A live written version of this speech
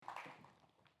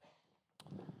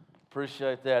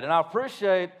Appreciate that. And I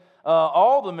appreciate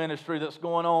all the ministry that's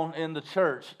going on in the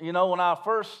church. You know, when I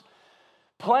first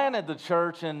planted the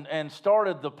church and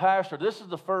started the pastor, this is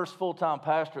the first full-time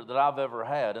pastor that I've ever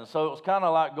had. And so it was kind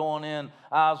of like going in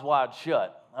eyes wide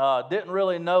shut. Didn't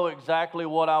really know exactly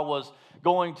what I was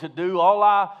going to do. All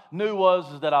I knew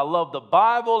was that I loved the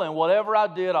Bible, and whatever I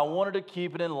did, I wanted to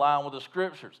keep it in line with the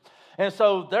Scriptures. And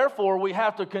so, therefore, we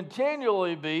have to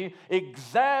continually be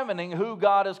examining who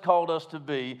God has called us to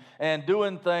be and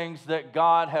doing things that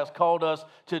God has called us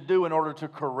to do in order to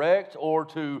correct or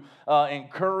to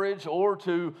encourage or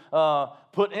to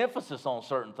put emphasis on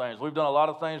certain things. We've done a lot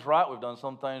of things right. We've done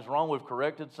some things wrong. We've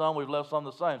corrected some. We've left some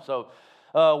the same. So,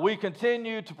 we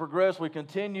continue to progress. We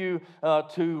continue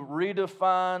to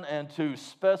redefine and to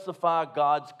specify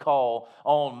God's call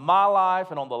on my life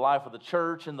and on the life of the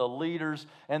church and the leaders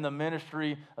and the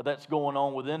ministry that's going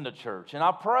on within the church. And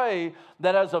I pray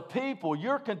that as a people,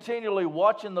 you're continually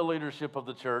watching the leadership of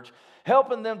the church,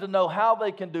 helping them to know how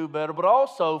they can do better, but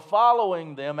also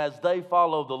following them as they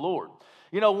follow the Lord.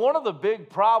 You know, one of the big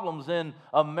problems in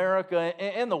America,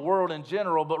 in the world in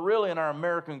general, but really in our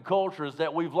American culture, is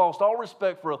that we've lost all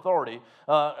respect for authority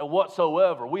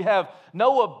whatsoever. We have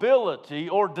no ability,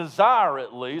 or desire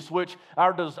at least, which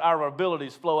our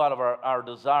abilities flow out of our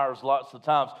desires lots of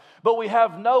times, but we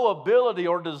have no ability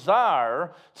or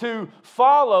desire to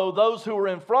follow those who are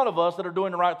in front of us that are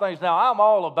doing the right things. Now, I'm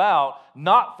all about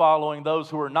not following those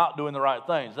who are not doing the right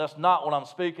things. That's not what I'm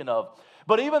speaking of.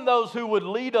 But even those who would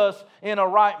lead us in a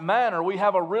right manner, we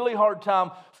have a really hard time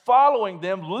following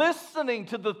them, listening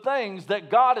to the things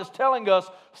that God is telling us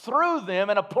through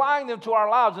them and applying them to our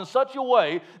lives in such a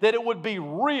way that it would be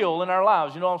real in our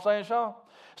lives. You know what I'm saying, Sean?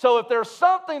 So if there's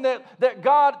something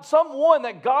someone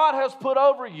that God has put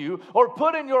over you or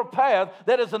put in your path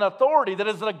that is an authority, that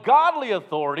is a godly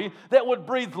authority that would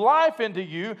breathe life into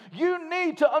you, you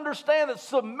need to understand that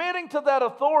submitting to that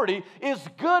authority is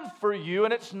good for you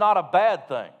and it's not a bad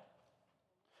thing.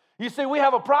 You see, we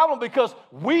have a problem because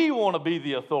we want to be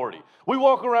the authority. We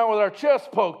walk around with our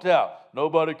chest poked out.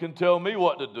 Nobody can tell me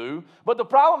what to do. But the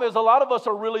problem is a lot of us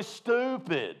are really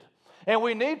stupid. And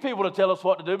we need people to tell us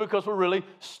what to do because we're really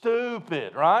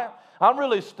stupid, right? I'm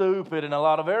really stupid in a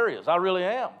lot of areas. I really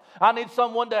am. I need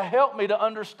someone to help me to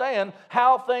understand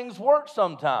how things work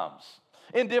sometimes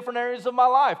in different areas of my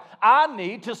life. I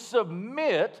need to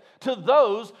submit to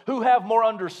those who have more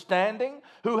understanding,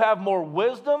 who have more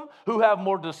wisdom, who have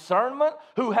more discernment,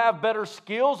 who have better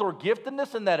skills or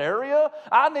giftedness in that area.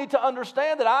 I need to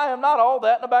understand that I am not all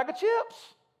that in a bag of chips.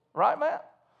 Right, Matt?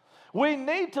 We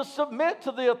need to submit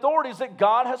to the authorities that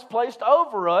God has placed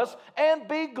over us and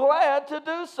be glad to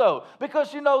do so.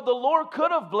 Because, you know, the Lord could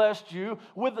have blessed you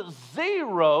with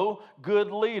 0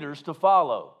 good leaders to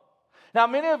follow. Now,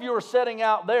 many of you are sitting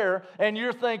out there and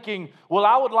you're thinking, well,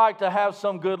 I would like to have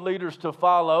some good leaders to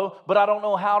follow, but I don't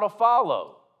know how to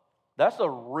follow. That's a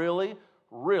really,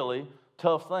 really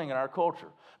tough thing in our culture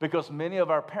because many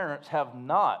of our parents have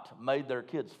not made their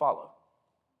kids follow.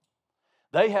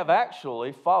 They have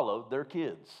actually followed their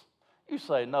kids. You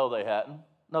say, no, they hadn't.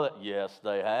 Yes,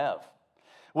 they have.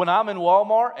 When I'm in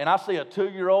Walmart and I see a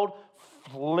 2-year-old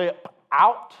flip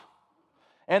out,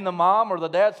 and the mom or the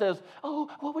dad says, oh,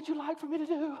 what would you like for me to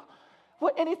do?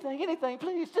 What, anything,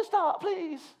 please, just stop,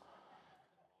 please.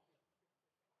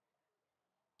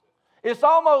 It's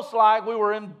almost like we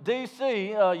were in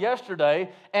D.C. Yesterday,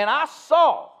 and I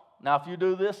saw, now if you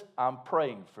do this, I'm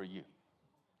praying for you.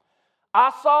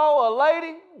 I saw a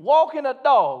lady walking a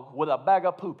dog with a bag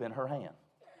of poop in her hand.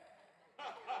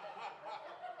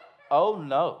 Oh,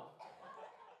 no.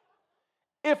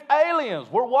 If aliens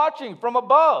were watching from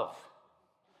above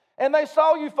and they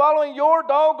saw you following your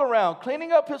dog around,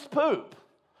 cleaning up his poop,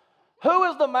 who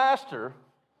is the master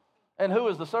and who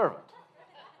is the servant?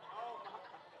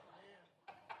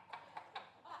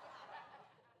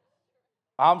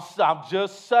 I'm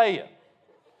just saying.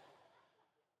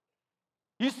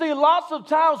 You see, lots of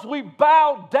times we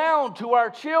bow down to our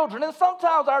children, and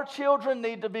sometimes our children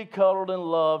need to be cuddled and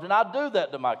loved, and I do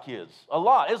that to my kids a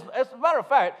lot. As a matter of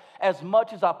fact, as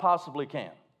much as I possibly can.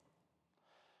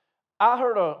 I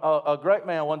heard a great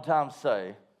man one time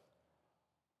say,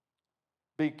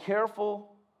 be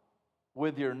careful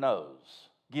with your no's.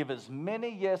 Give as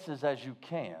many yeses as you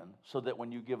can so that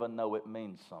when you give a no, it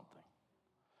means something.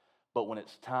 But when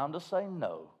it's time to say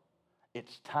no,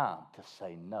 it's time to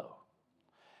say no.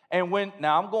 And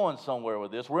now I'm going somewhere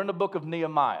with this. We're in the book of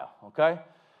Nehemiah, okay?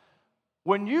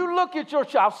 When you look at your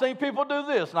child, I've seen people do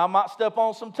this, and I might step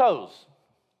on some toes.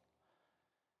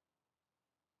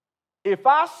 If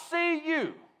I see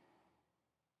you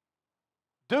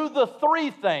do the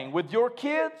 3 thing with your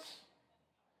kids,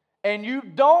 and you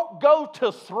don't go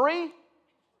to 3,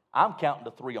 I'm counting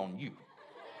to 3 on you.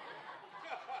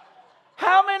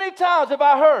 How many times have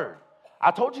I heard,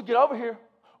 I told you to get over here.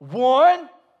 1,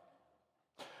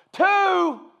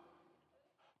 2,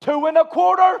 2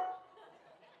 1/4,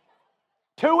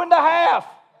 2 1/2,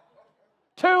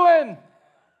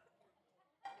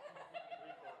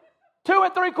 2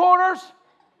 3/4.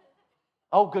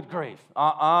 Oh, good grief.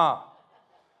 I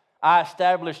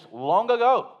established long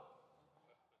ago,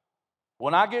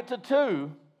 when I get to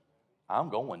 2, I'm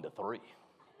going to 3.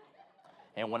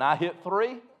 And when I hit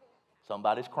 3,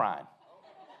 somebody's crying.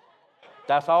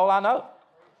 That's all I know.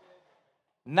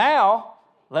 Now,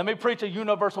 let me preach a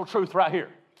universal truth right here.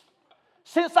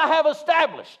 Since I have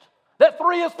established that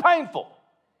 3 is painful,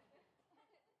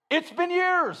 it's been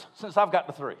years since I've got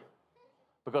to 3.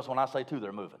 Because when I say 2,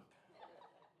 they're moving.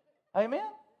 Amen?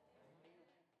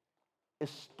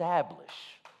 Establish.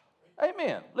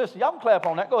 Amen. Listen, y'all can clap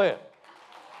on that. Go ahead.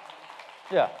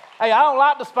 Yeah. Hey, I don't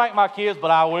like to spank my kids,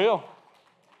 but I will.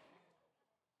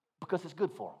 Because it's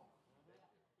good for them.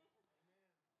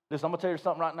 Listen, I'm going to tell you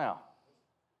something right now.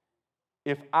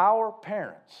 If our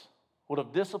parents would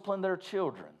have disciplined their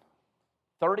children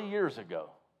 30 years ago,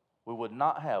 we would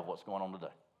not have what's going on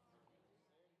today.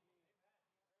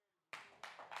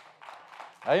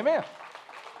 Amen.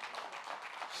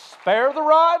 Spare the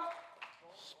rod,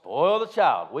 spoil the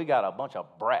child. We got a bunch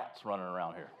of brats running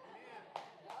around here.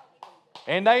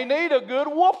 And they need a good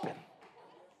whooping.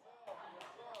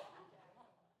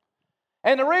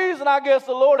 And the reason I guess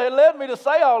the Lord had led me to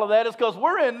say all of that is because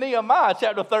we're in Nehemiah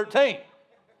chapter 13.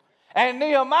 And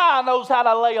Nehemiah knows how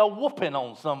to lay a whooping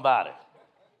on somebody.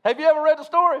 Have you ever read the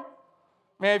story?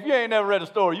 Man, if you ain't never read the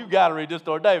story, you got to read this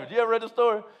story. David, you ever read the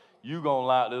story? You going to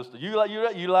like this. You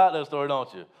like this story,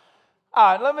 don't you?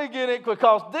 All right, let me get in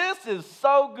because this is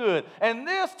so good. And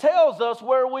this tells us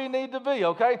where we need to be,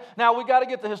 okay? Now, we got to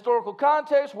get the historical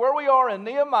context, where we are in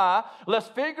Nehemiah. Let's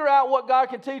figure out what God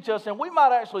can teach us, and we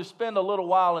might actually spend a little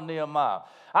while in Nehemiah.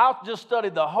 I've just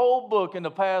studied the whole book in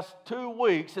the past 2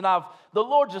 weeks, and the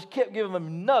Lord just kept giving me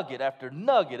nugget after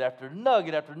nugget after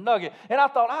nugget after nugget. And I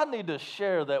thought I need to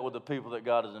share that with the people that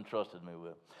God has entrusted me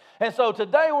with. And so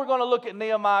today we're going to look at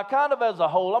Nehemiah kind of as a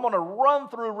whole. I'm going to run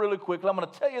through really quickly. I'm going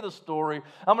to tell you the story.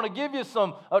 I'm going to give you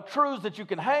some truths that you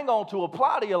can hang on to,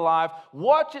 apply to your life.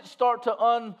 Watch it start to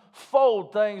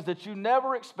unfold things that you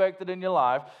never expected in your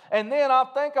life. And then I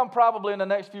think I'm probably in the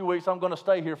next few weeks, I'm going to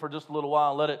stay here for just a little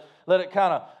while and let it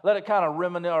kind of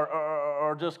reminisce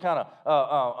or just kind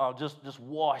of just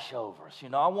wash over us. You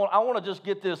know, I want to just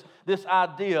get this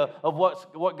idea of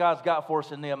what God's got for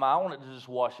us in Nehemiah. I want it to just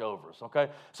wash over us. Okay,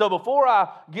 so before I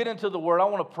get into the Word, I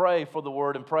want to pray for the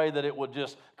Word and pray that it would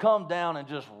just come down and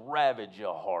just ravage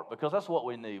your heart, because that's what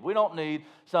we need. We don't need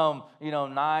some,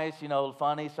 nice,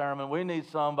 funny sermon. We need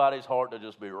somebody's heart to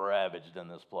just be ravaged in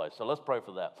this place. So let's pray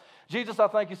for that. Jesus, I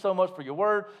thank you so much for your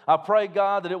Word. I pray,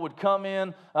 God, that it would come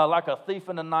in like a thief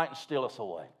in the night and steal us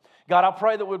away. God, I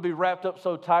pray that we'd be wrapped up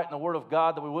so tight in the Word of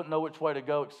God that we wouldn't know which way to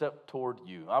go except toward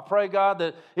you. I pray, God,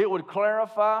 that it would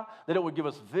clarify, that it would give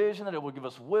us vision, that it would give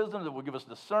us wisdom, that it would give us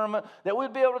discernment, that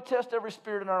we'd be able to test every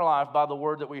spirit in our life by the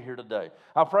Word that we hear today.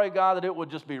 I pray, God, that it would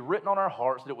just be written on our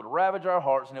hearts, that it would ravage our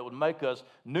hearts, and it would make us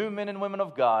new men and women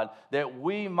of God, that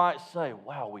we might say,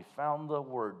 wow, we found the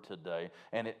Word today,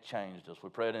 and it changed us. We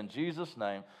pray it in Jesus'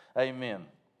 name. Amen.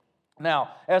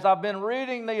 Now, as I've been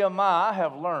reading Nehemiah, I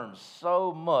have learned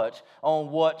so much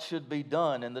on what should be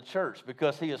done in the church,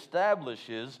 because he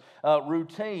establishes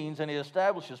routines and he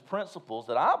establishes principles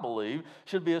that I believe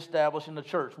should be established in the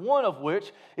church. One of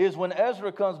which is when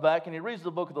Ezra comes back and he reads the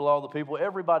book of the law of the people,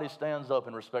 everybody stands up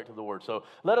in respect to the word. So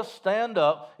let us stand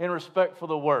up in respect for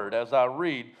the word as I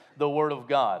read the word of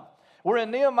God. We're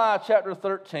in Nehemiah chapter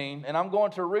 13, and I'm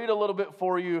going to read a little bit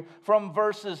for you from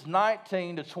verses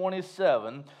 19 to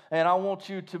 27, and I want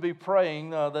you to be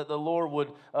praying that the Lord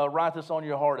would write this on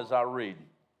your heart as I read.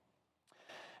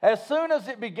 As soon as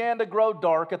it began to grow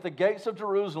dark at the gates of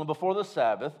Jerusalem before the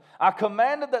Sabbath, I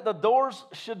commanded that the doors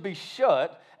should be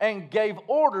shut and gave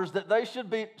orders that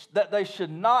they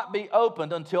should not be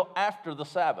opened until after the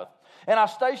Sabbath. And I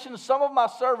stationed some of my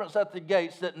servants at the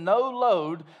gates that no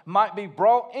load might be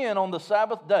brought in on the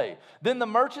Sabbath day. Then the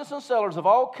merchants and sellers of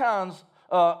all kinds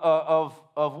of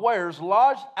wares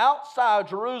lodged outside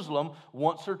Jerusalem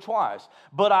once or twice.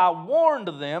 But I warned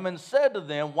them and said to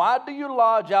them, why do you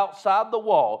lodge outside the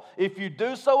wall? If you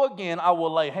do so again, I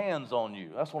will lay hands on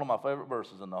you. That's one of my favorite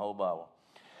verses in the whole Bible.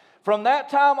 From that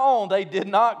time on, they did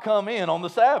not come in on the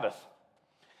Sabbath.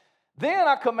 Then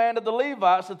I commanded the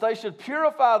Levites that they should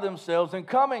purify themselves and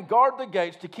come and guard the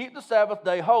gates to keep the Sabbath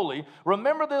day holy.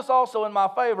 Remember this also in my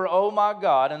favor, O my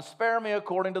God, and spare me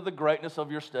according to the greatness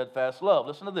of your steadfast love.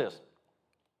 Listen to this.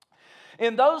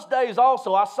 In those days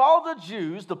also, I saw the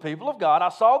Jews, the people of God, I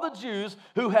saw the Jews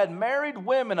who had married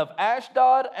women of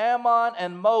Ashdod, Ammon,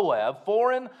 and Moab,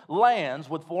 foreign lands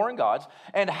with foreign gods,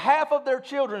 and half of their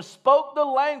children spoke the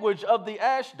language of the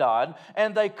Ashdod,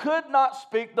 and they could not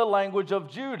speak the language of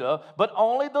Judah, but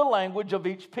only the language of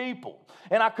each people.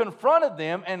 And I confronted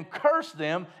them and cursed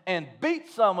them and beat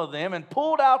some of them and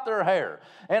pulled out their hair.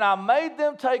 And I made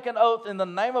them take an oath in the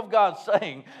name of God,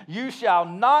 saying, you shall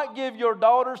not give your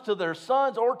daughters to their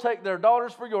sons or take their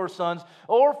daughters for your sons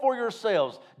or for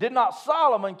yourselves. Did not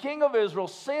Solomon, king of Israel,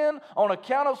 sin on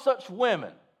account of such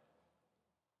women?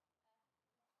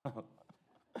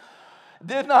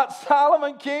 Did not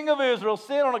Solomon, king of Israel,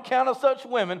 sin on account of such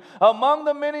women? Among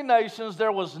the many nations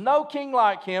there was no king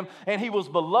like him, and he was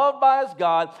beloved by his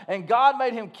God, and God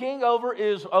made him king over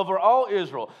all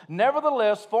Israel.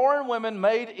 Nevertheless, foreign women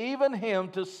made even him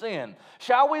to sin.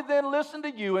 Shall we then listen to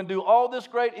you and do all this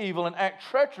great evil and act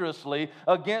treacherously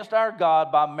against our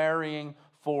God by marrying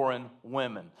foreign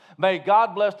women? May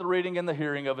God bless the reading and the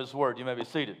hearing of his word. You may be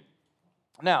seated.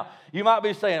 Now, you might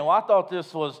be saying, well, I thought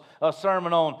this was a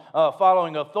sermon on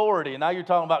following authority, and now you're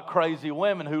talking about crazy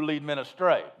women who lead men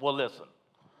astray. Well, listen.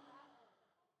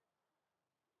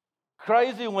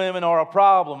 Crazy women are a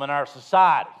problem in our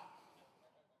society,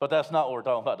 but that's not what we're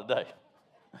talking about today.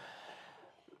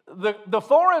 The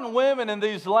foreign women in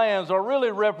these lands are really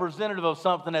representative of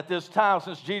something at this time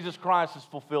since Jesus Christ has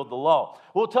fulfilled the law.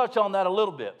 We'll touch on that a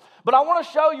little bit. But I want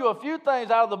to show you a few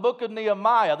things out of the book of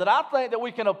Nehemiah that I think that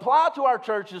we can apply to our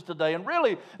churches today, and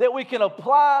really that we can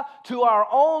apply to our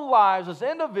own lives as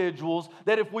individuals,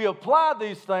 that if we apply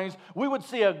these things, we would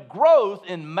see a growth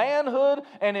in manhood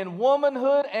and in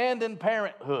womanhood and in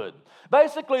parenthood.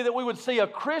 Basically, that we would see a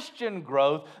Christian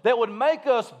growth that would make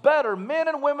us better men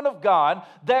and women of God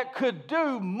that could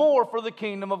do more for the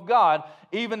kingdom of God,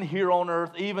 even here on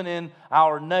earth, even in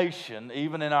our nation,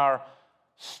 even in our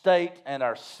state and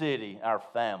our city, our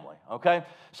family, okay?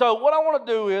 So what I want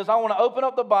to do is I want to open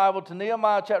up the Bible to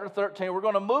Nehemiah chapter 13. We're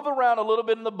going to move around a little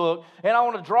bit in the book, and I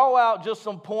want to draw out just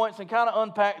some points and kind of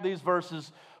unpack these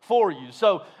verses for you.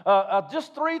 So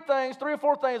just three or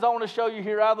four things I want to show you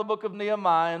here out of the book of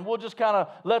Nehemiah, and we'll just kind of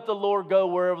let the Lord go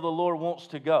wherever the Lord wants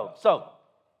to go. So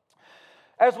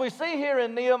as we see here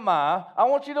in Nehemiah, I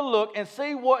want you to look and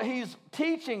see what he's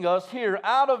teaching us here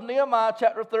out of Nehemiah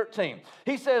chapter 13.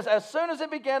 He says, as soon as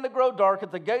it began to grow dark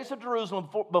at the gates of Jerusalem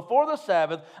before the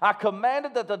Sabbath, I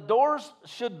commanded that the doors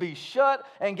should be shut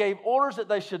and gave orders that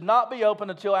they should not be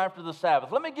opened until after the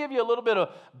Sabbath. Let me give you a little bit of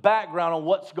background on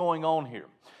what's going on here.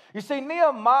 You see,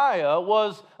 Nehemiah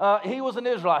he was an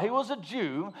Israelite. He was a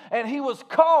Jew, and he was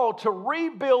called to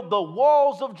rebuild the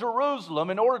walls of Jerusalem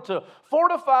in order to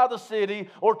fortify the city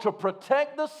or to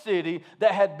protect the city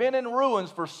that had been in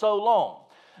ruins for so long.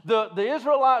 The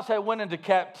Israelites had went into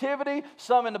captivity,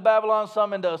 some into Babylon,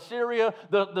 some into Assyria.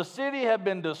 The city had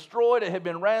been destroyed, it had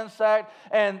been ransacked,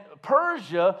 and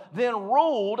Persia then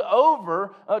ruled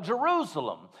over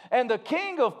Jerusalem. And the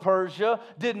king of Persia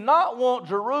did not want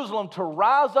Jerusalem to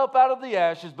rise up out of the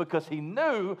ashes because he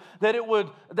knew that it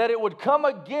would come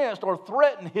against or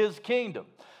threaten his kingdom.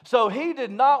 So he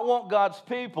did not want God's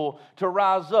people to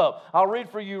rise up. I'll read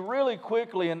for you really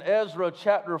quickly in Ezra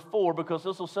chapter 4 because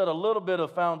this will set a little bit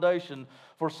of foundation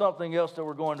for something else that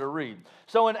we're going to read.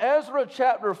 So in Ezra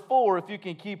chapter 4, if you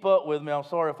can keep up with me, I'm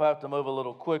sorry if I have to move a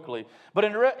little quickly. But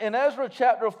in Ezra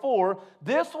chapter 4,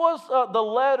 this was the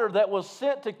letter that was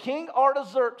sent to King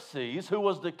Artaxerxes, who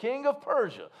was the king of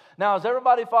Persia. Now, is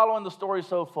everybody following the story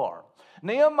so far?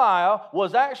 Nehemiah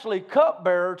was actually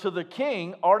cupbearer to the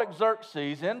king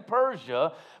Artaxerxes in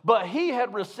Persia, but he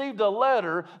had received a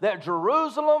letter that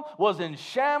Jerusalem was in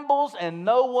shambles and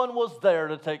no one was there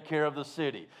to take care of the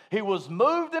city. He was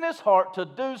moved in his heart to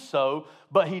do so,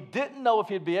 but he didn't know if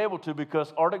he'd be able to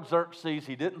because Artaxerxes,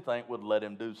 he didn't think, would let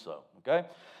him do so. Okay?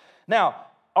 Now,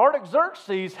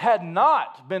 Artaxerxes had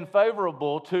not been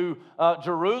favorable to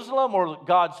Jerusalem or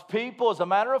God's people. As a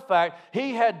matter of fact,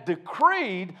 he had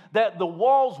decreed that the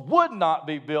walls would not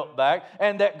be built back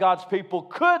and that God's people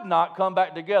could not come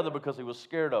back together because he was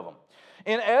scared of them.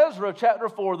 In Ezra chapter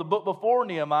 4, the book before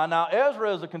Nehemiah, now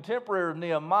Ezra is a contemporary of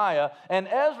Nehemiah, and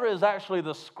Ezra is actually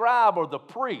the scribe or the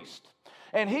priest.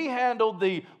 and he handled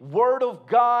the Word of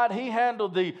God. He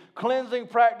handled the cleansing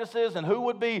practices and who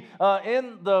would be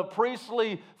in the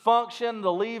priestly function,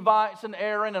 the Levites and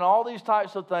Aaron and all these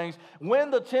types of things, when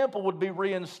the temple would be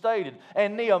reinstated.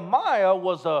 And Nehemiah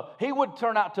he would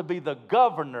turn out to be the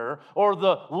governor or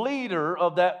the leader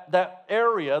of that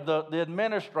area, the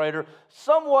administrator,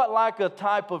 somewhat like a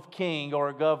type of king or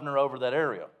a governor over that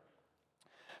area.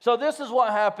 So this is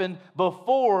what happened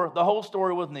before the whole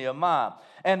story with Nehemiah.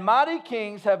 And mighty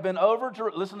kings have been over,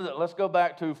 listen to that, let's go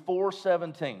back to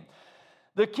 4:17.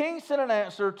 The king sent an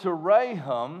answer to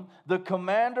Rahum, the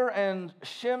commander, and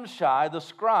Shimshai, the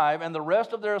scribe, and the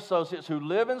rest of their associates who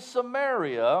live in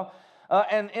Samaria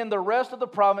and in the rest of the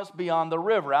province beyond the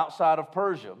river, outside of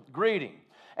Persia. Greeting.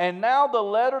 And now the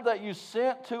letter that you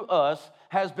sent to us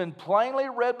has been plainly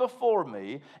read before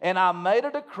me, and I made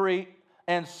a decree,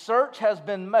 and search has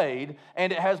been made,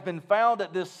 and it has been found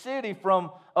that this city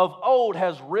from of old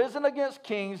has risen against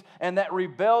kings, and that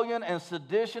rebellion and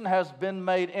sedition has been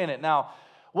made in it. Now,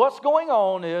 what's going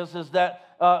on is that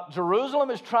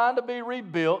Jerusalem is trying to be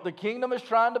rebuilt, the kingdom is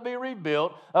trying to be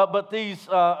rebuilt, but these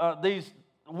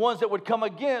ones that would come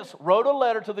against wrote a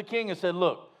letter to the king and said,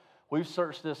 look, we've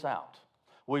searched this out.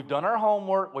 We've done our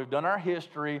homework, we've done our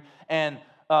history, and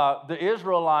the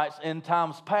Israelites in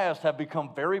times past have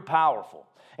become very powerful.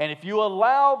 And if you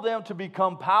allow them to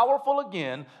become powerful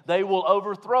again, they will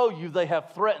overthrow you. They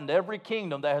have threatened every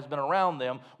kingdom that has been around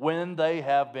them when they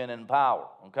have been in power.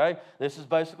 Okay? This is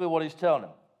basically what he's telling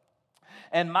them.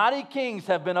 And mighty kings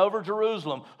have been over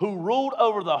Jerusalem, who ruled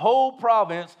over the whole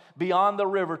province beyond the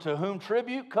river, to whom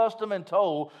tribute, custom, and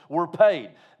toll were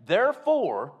paid.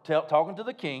 Therefore, talking to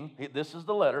the king, this is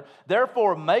the letter,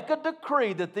 therefore make a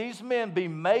decree that these men be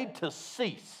made to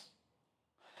cease,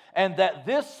 and that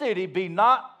this city be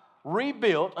not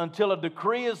rebuilt until a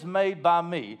decree is made by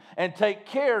me, and take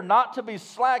care not to be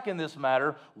slack in this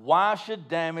matter. Why should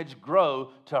damage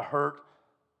grow to the hurt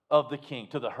of the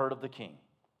king?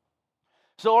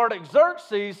 So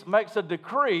Artaxerxes makes a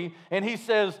decree, and he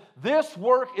says, this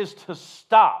work is to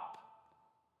stop.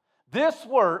 This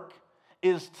work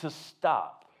is to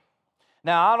stop.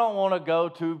 Now, I don't want to go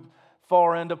too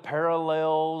far into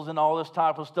parallels and all this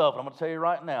type of stuff. I'm going to tell you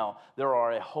right now, there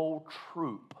are a whole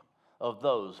troop of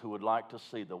those who would like to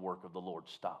see the work of the Lord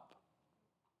stop.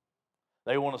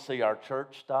 They want to see our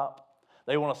church stop.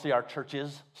 They want to see our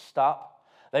churches stop.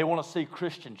 They want to see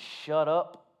Christians shut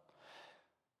up.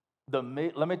 Let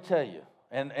me tell you,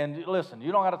 and listen,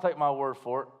 you don't have to take my word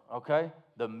for it, okay?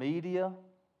 The media,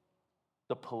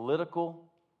 the political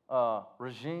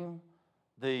regime,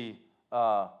 the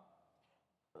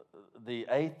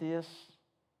atheists,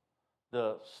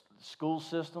 the school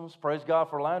systems, praise God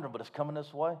for Landrum, but it's coming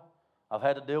this way. I've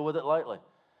had to deal with it lately.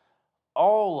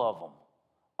 All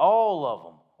of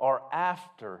them are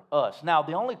after us. Now,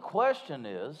 the only question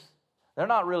is, they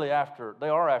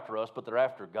are after us, but they're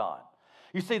after God.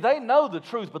 You see, they know the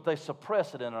truth, but they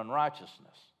suppress it in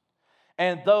unrighteousness.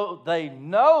 And though they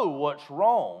know what's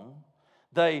wrong,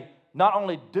 they not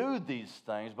only do these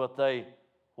things, but they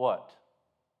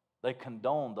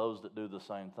condone those that do the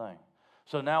same thing.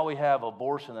 So now we have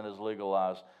abortion that is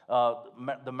legalized.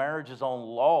 The marriage is on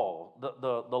law.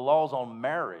 The laws on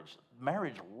marriage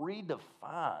redefined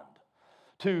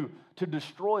to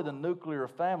destroy the nuclear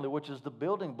family, which is the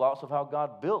building blocks of how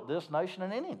God built this nation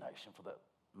and any nation for that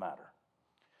matter.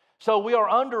 So we are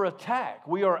under attack.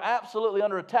 We are absolutely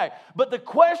under attack. But the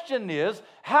question is,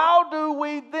 how do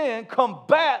we then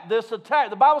combat this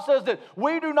attack? The Bible says that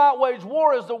we do not wage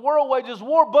war as the world wages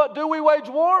war, but do we wage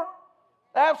war?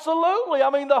 Absolutely.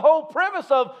 I mean, the whole premise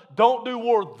of don't do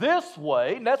war this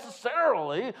way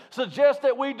necessarily suggests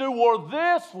that we do war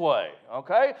this way,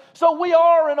 okay? So we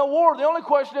are in a war. The only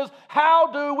question is,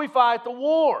 how do we fight the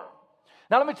war?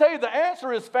 Now, let me tell you, the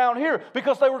answer is found here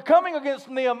because they were coming against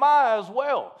Nehemiah as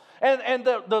well. And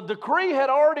the decree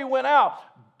had already went out.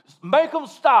 Make them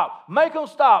stop. Make them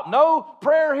stop. No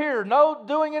prayer here. No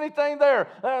doing anything there.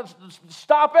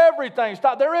 Stop everything.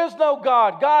 Stop. There is no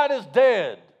God. God is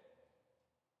dead.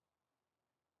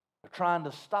 They're trying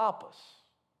to stop us.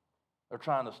 They're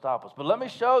trying to stop us. But let me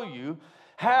show you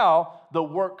how the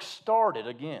work started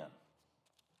again.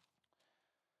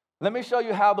 Let me show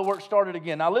you how the work started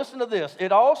again. Now listen to this.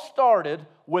 It all started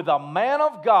with a man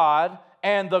of God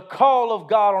and the call of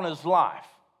God on his life.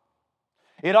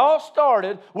 It all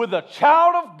started with a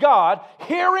child of God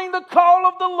hearing the call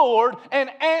of the Lord and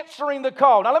answering the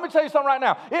call. Now let me tell you something right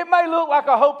now. It may look like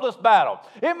a hopeless battle.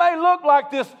 It may look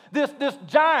like this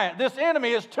giant, this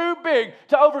enemy is too big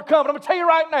to overcome. But I'm going to tell you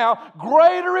right now,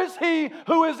 greater is he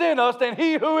who is in us than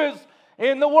he who is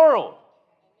in the world.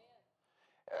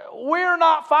 we're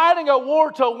not fighting a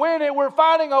war to win it. We're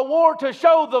fighting a war to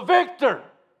show the victor.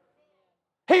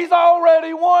 He's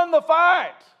already won the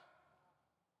fight.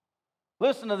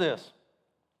 Listen to this.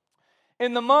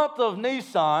 In the month of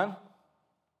Nisan,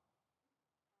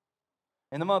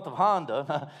 in the month of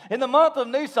Honda, in the month of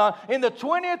Nisan, in the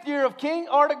 20th year of King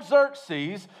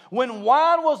Artaxerxes, when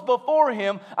wine was before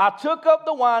him, I took up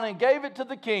the wine and gave it to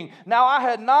the king. Now I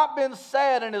had not been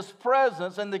sad in his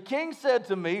presence, and the king said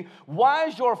to me, why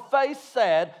is your face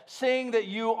sad, seeing that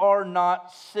you are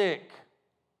not sick?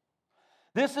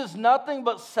 This is nothing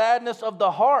but sadness of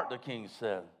the heart, the king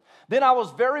said. Then I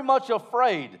was very much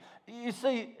afraid. You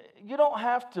see, you don't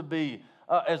have to be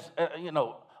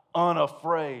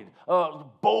unafraid,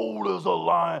 bold as a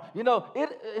lion.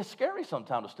 It's scary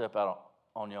sometimes to step out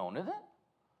on your own, isn't it?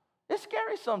 It's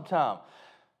scary sometimes.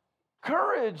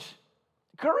 Courage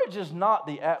is not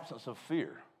the absence of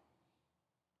fear.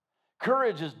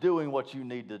 Courage is doing what you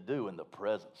need to do in the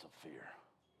presence of fear.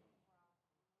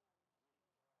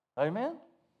 Amen?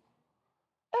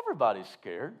 Everybody's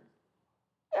scared.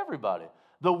 Everybody.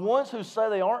 The ones who say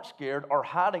they aren't scared are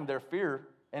hiding their fear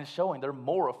and showing they're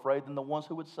more afraid than the ones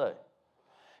who would say.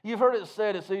 You've heard it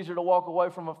said it's easier to walk away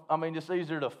from it's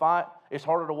easier to fight. It's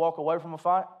harder to walk away from a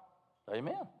fight.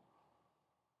 Amen.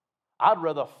 I'd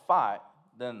rather fight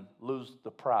than lose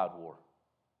the pride war.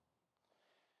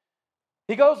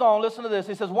 He goes on, listen to this.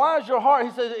 He says, why is your heart?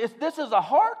 He says, this is a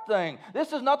heart thing.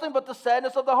 This is nothing but the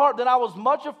sadness of the heart. Then I was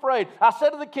much afraid. I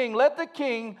said to the king, let the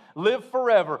king live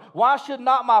forever. Why should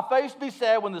not my face be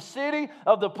sad when the city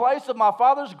of the place of my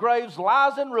father's graves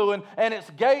lies in ruin and its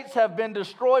gates have been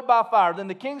destroyed by fire? Then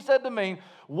the king said to me,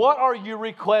 what are you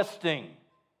requesting?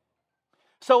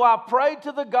 So I prayed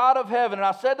to the God of heaven, and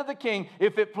I said to the king,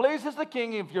 if it pleases the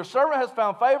king, if your servant has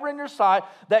found favor in your sight,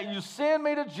 that you send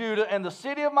me to Judah and the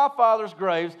city of my father's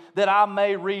graves, that I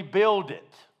may rebuild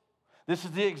it. This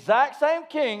is the exact same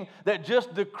king that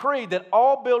just decreed that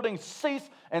all buildings cease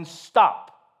and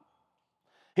stop.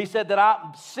 He said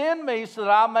that send me so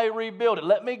that I may rebuild it.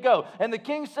 Let me go. And the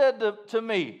king said to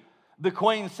me, the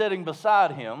queen sitting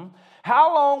beside him,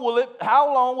 how long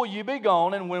will you be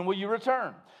gone, and when will you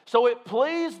return? So it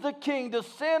pleased the king to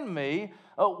send me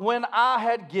when I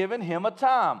had given him a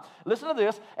time. Listen to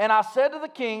this. And I said to the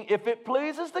king, if it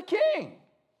pleases the king.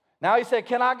 Now he said,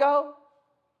 can I go?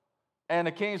 And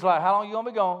the king's like, how long are you going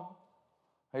to be gone?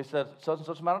 He said, such and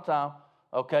such amount of time.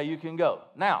 Okay, you can go.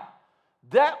 Now,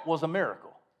 that was a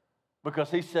miracle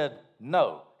because he said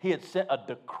no. He had sent a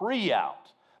decree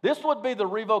out. This would be the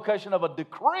revocation of a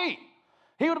decree.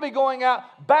 He would be going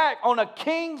out back on a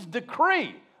king's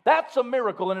decree. That's a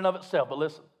miracle in and of itself, but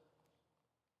listen.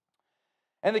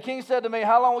 And the king said to me,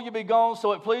 how long will you be gone?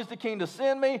 So it pleased the king to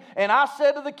send me. And I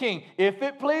said to the king, if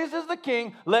it pleases the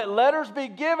king, let letters be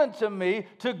given to me,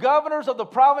 to governors of the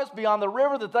province beyond the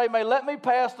river, that they may let me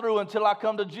pass through until I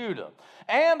come to Judah.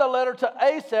 And a letter to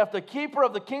Asaph, the keeper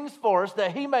of the king's forest,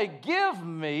 that he may give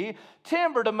me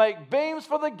timber to make beams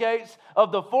for the gates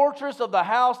of the fortress of the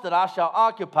house that I shall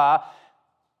occupy.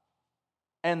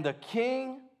 And the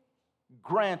king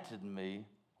granted me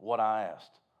what I asked,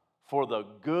 for the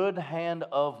good hand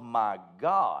of my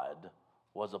God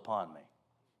was upon me.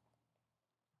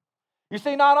 You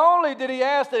see, not only did he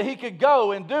ask that he could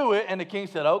go and do it, and the king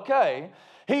said, okay,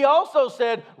 he also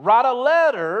said, write a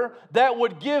letter that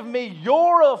would give me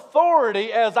your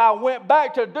authority as I went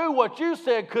back to do what you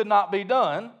said could not be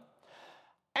done.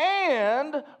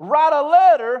 And write a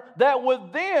letter that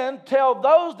would then tell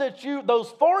those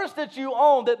forests that you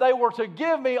own, that they were to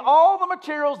give me all the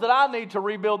materials that I need to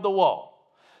rebuild the wall.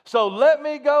 So let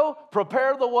me go,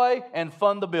 prepare the way, and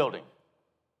fund the building.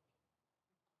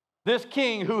 This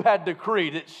king who had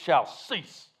decreed it shall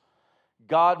cease.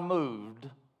 God moved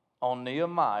on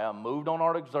Nehemiah, moved on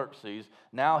Artaxerxes.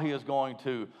 Now he is going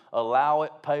to allow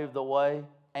it, pave the way,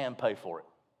 and pay for it.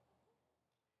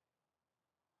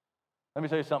 Let me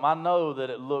tell you something. I know that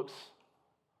it looks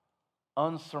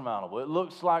unsurmountable. It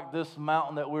looks like this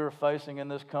mountain that we're facing in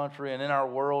this country and in our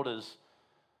world is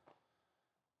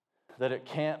that it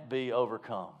can't be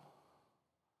overcome.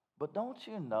 But don't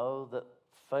you know that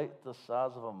faith the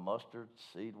size of a mustard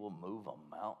seed will move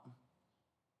a mountain?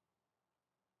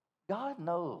 God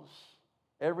knows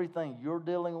everything you're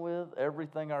dealing with,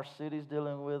 everything our city's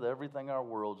dealing with, everything our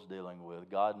world's dealing with.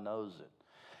 God knows it.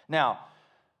 Now,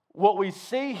 what we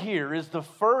see here is the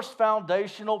first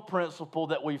foundational principle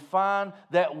that we find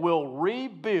that will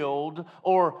rebuild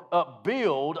or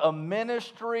build a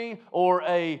ministry or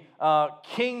a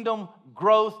kingdom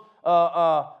growth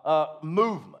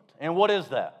movement. And what is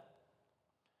that?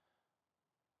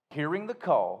 Hearing the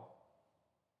call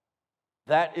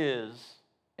that is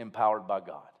empowered by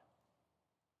God.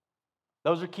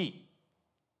 Those are key.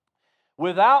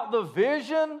 Without the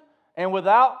vision and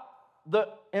without the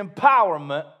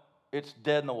empowerment, it's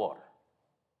dead in the water.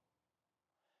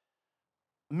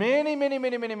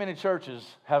 Many churches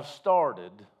have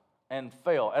started and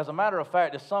failed. As a matter of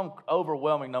fact, it's some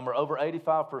overwhelming number. Over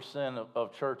 85%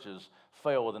 of churches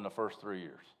fail within the first 3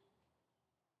 years.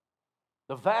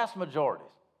 The vast majority.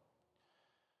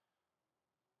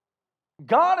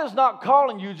 God is not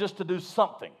calling you just to do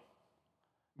something.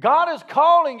 God is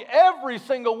calling every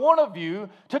single one of you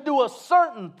to do a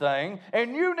certain thing,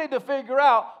 and you need to figure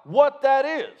out what that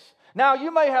is. Now,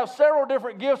 you may have several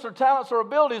different gifts or talents or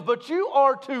abilities, but you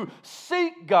are to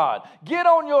seek God. Get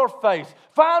on your face.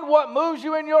 Find what moves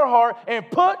you in your heart and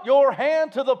put your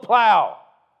hand to the plow.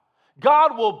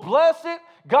 God will bless it.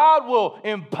 God will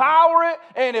empower it.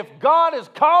 And if God is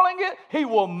calling it, He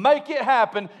will make it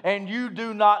happen, and you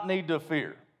do not need to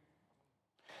fear.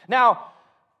 Now,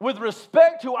 with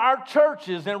respect to our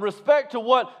churches and respect to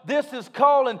what this is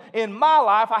calling in my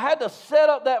life, I had to set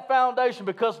up that foundation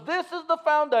because this is the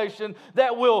foundation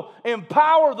that will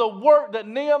empower the work that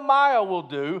Nehemiah will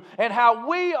do and how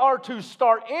we are to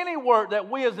start any work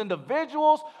that we as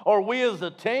individuals or we as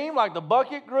a team, like the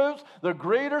bucket groups, the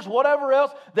greeters, whatever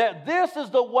else, that this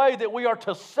is the way that we are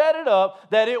to set it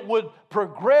up, that it would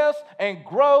progress and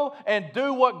grow and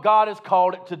do what God has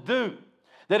called it to do.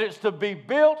 That it's to be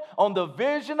built on the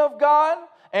vision of God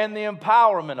and the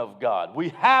empowerment of God. We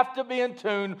have to be in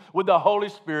tune with the Holy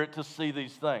Spirit to see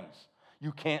these things.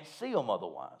 You can't see them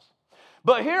otherwise.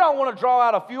 But here I want to draw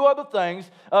out a few other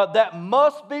things that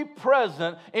must be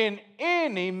present in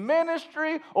any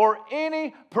ministry or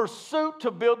any pursuit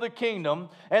to build the kingdom.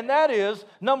 And that is,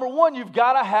 number one, you've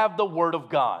got to have the Word of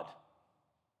God.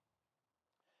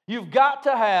 You've got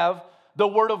to have the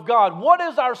Word of God. What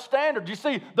is our standard? You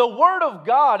see, the Word of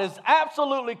God is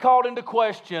absolutely called into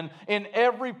question in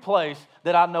every place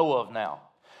that I know of now.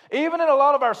 Even in a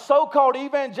lot of our so-called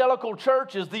evangelical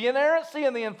churches, the inerrancy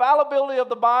and the infallibility of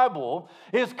the Bible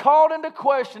is called into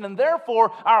question, and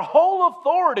therefore our whole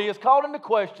authority is called into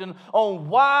question on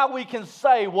why we can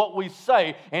say what we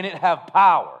say and it have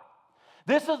power.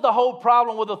 This is the whole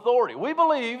problem with authority. We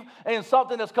believe in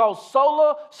something that's called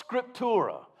sola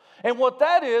scriptura. And what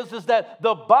that is that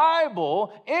the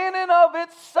Bible, in and of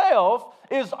itself,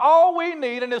 is all we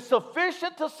need and is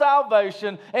sufficient to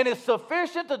salvation and is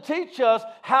sufficient to teach us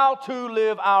how to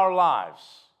live our lives.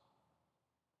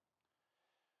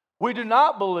 We do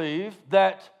not believe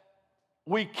that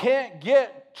we can't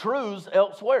get truths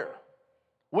elsewhere.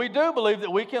 We do believe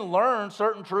that we can learn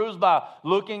certain truths by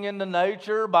looking into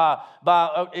nature, by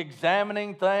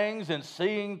examining things and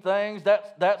seeing things.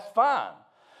 That's fine.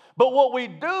 But what we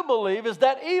do believe is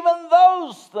that even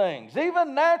those things,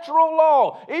 even natural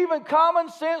law, even common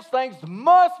sense things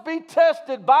must be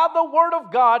tested by the Word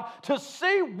of God to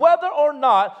see whether or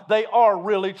not they are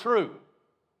really true.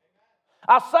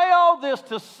 I say all this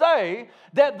to say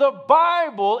that the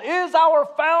Bible is our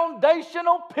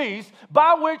foundational piece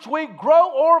by which we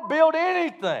grow or build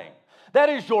anything. That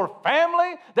is your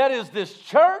family, that is this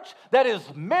church, that is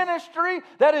ministry,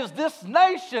 that is this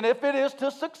nation if it is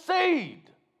to succeed.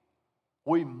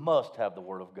 We must have the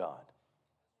Word of God.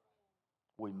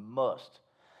 We must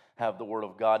have the Word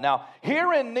of God. Now,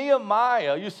 here in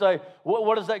Nehemiah, you say,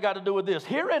 what does that got to do with this?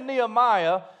 Here in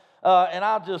Nehemiah, and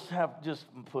I'll just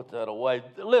put that away.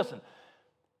 Listen,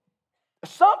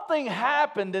 something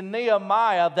happened in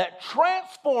Nehemiah that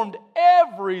transformed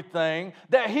everything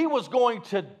that he was going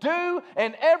to do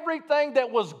and everything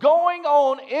that was going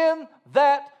on in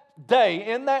that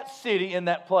day, in that city, in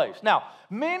that place. Now,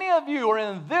 many of you are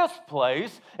in this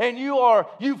place and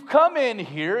you've come in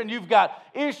here and you've got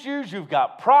issues, you've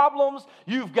got problems,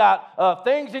 you've got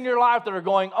things in your life that are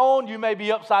going on. You may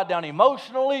be upside down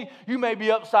emotionally, you may be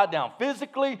upside down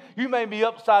physically, you may be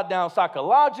upside down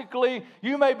psychologically,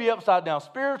 you may be upside down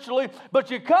spiritually, but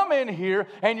you come in here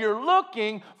and you're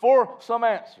looking for some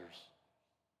answers.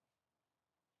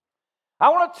 I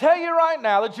want to tell you right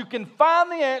now that you can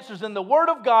find the answers in the Word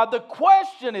of God. The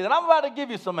question is, and I'm about to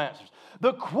give you some answers.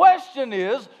 The question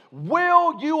is,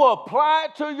 will you apply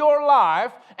it to your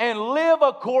life and live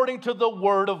according to the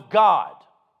Word of God?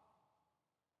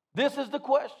 This is the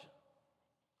question.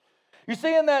 You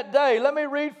see, in that day, let me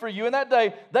read for you. In that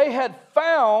day, they had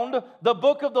found the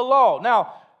book of the law.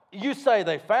 Now, you say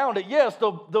they found it. Yes,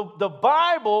 the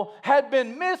Bible had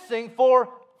been missing for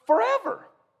forever.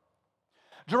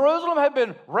 Jerusalem had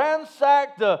been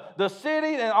ransacked, the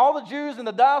city and all the Jews in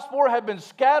the diaspora had been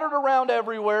scattered around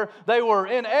everywhere. They were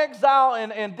in exile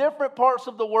in different parts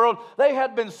of the world. They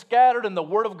had been scattered and the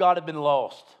Word of God had been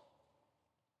lost.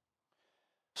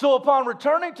 So upon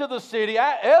returning to the city,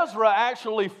 Ezra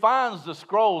actually finds the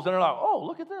scrolls, and they're like, oh,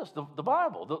 look at this, the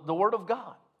Bible, the Word of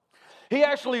God. He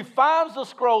actually finds the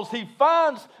scrolls, he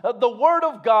finds the Word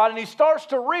of God, and he starts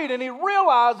to read, and he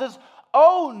realizes,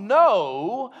 oh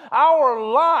no, our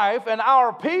life and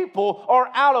our people are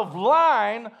out of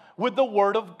line with the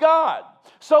Word of God.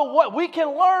 So what we can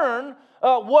learn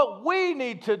what we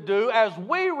need to do as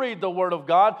we read the Word of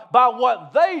God by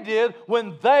what they did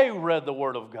when they read the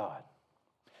Word of God.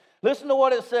 Listen to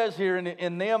what it says here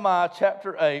in Nehemiah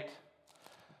chapter 8,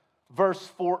 verse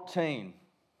 14.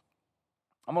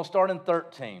 I'm going to start in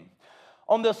 13.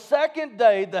 On the second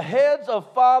day, the heads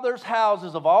of fathers'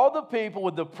 houses of all the people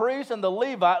with the priests and the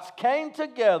Levites came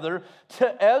together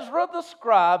to Ezra the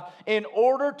scribe in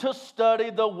order to study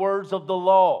the words of the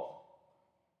law,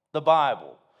 the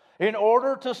Bible. In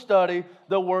order to study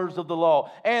the words of the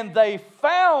law. And they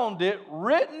found it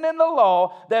written in the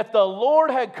law that the Lord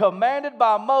had commanded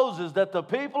by Moses that the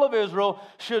people of Israel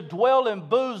should dwell in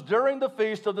booths during the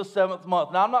feast of the 7th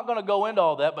month. Now, I'm not going to go into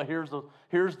all that, but here's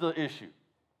the issue.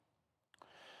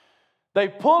 They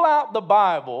pull out the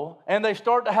Bible and they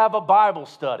start to have a Bible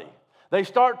study. They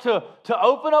start to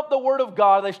open up the Word of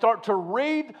God. They start to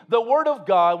read the Word of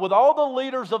God with all the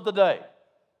leaders of the day.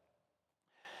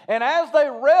 And as they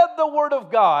read the Word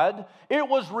of God, it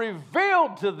was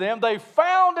revealed to them, they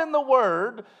found in the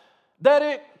Word that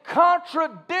it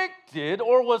contradicted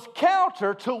or was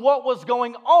counter to what was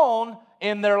going on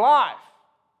in their life.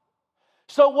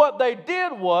 So what they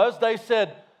did was they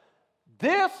said,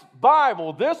 this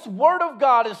Bible, this Word of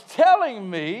God is telling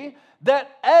me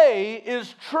that A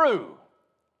is true,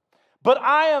 but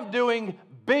I am doing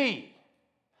B.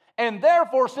 And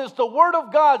therefore, since the Word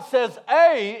of God says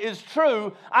A is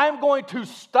true, I'm going to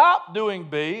stop doing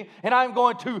B and I'm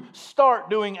going to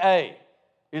start doing A.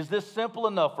 Is this simple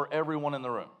enough for everyone in the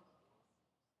room?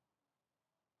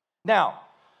 Now,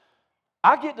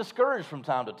 I get discouraged from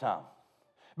time to time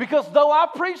because though I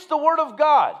preach the Word of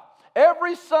God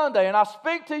every Sunday and I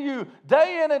speak to you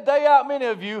day in and day out, many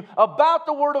of you, about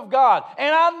the Word of God,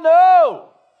 and I know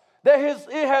that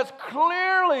it has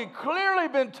clearly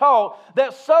been taught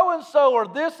that so-and-so or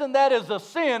this and that is a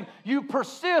sin, you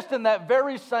persist in that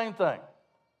very same thing.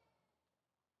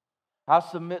 I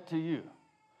submit to you,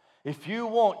 if you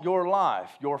want your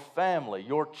life, your family,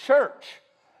 your church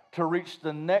to reach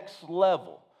the next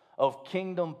level of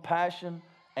kingdom passion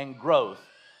and growth,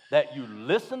 that you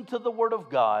listen to the Word of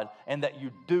God and that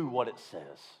you do what it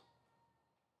says.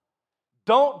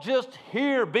 Don't just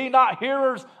hear, be not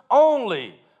hearers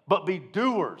only, but be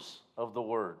doers of the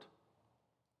word.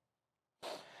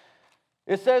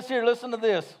 It says here, listen to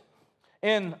this.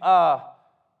 In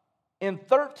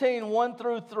 13, 1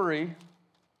 through 3,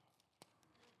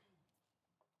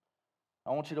 I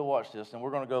want you to watch this, and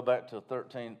we're going to go back to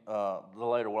 13 the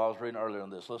later, what I was reading earlier on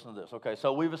this. Listen to this. Okay,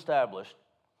 so we've established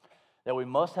that we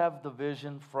must have the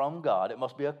vision from God. It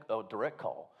must be a direct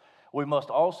call. We must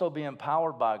also be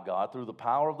empowered by God through the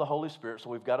power of the Holy Spirit. So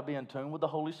we've got to be in tune with the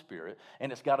Holy Spirit,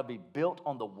 and it's got to be built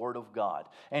on the Word of God.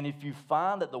 And if you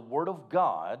find that the Word of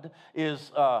God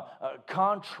is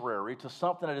contrary to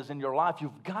something that is in your life,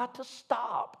 you've got to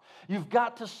stop. You've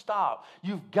got to stop.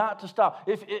 You've got to stop.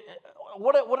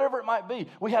 Whatever it might be.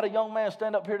 We had a young man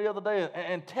stand up here the other day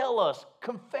and tell us,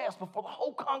 confess before the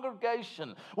whole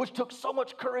congregation, which took so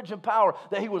much courage and power,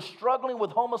 that he was struggling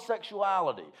with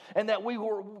homosexuality and that we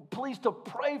were pleased to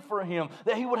pray for him,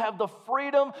 that he would have the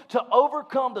freedom to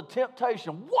overcome the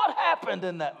temptation. What happened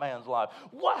in that man's life?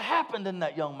 What happened in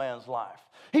that young man's life?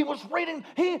 He was reading,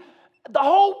 the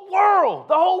whole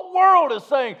world is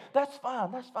saying, that's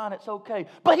fine, it's okay.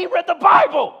 But he read the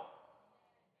Bible.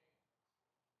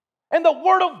 And the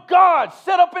Word of God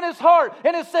set up in his heart,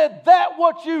 and it said, that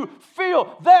what you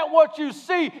feel, that what you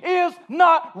see is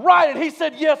not right. And he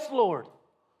said, yes, Lord.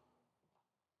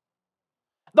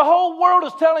 The whole world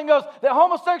is telling us that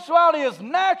homosexuality is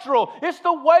natural. It's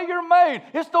the way you're made.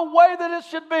 It's the way that it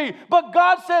should be. But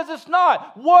God says it's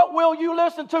not. What will you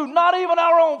listen to? Not even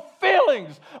our own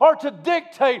feelings are to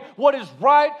dictate what is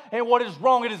right and what is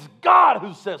wrong. It is God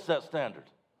who sets that standard.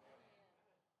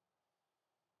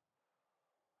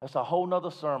 That's a whole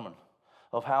nother sermon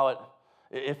of how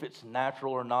if it's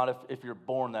natural or not, if you're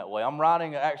born that way. I'm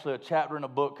writing actually a chapter in a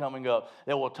book coming up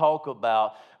that will talk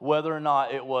about whether or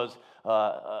not it was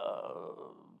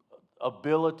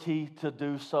ability to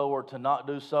do so or to not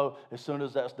do so. As soon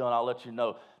as that's done, I'll let you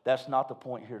know. That's not the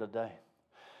point here today.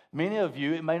 Many of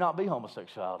you, it may not be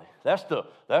homosexuality. That's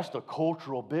the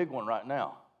cultural big one right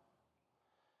now.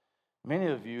 Many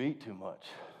of you eat too much.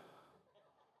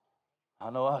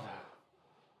 I know I do.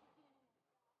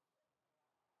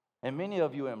 And many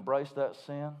of you embrace that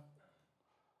sin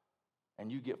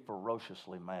And you get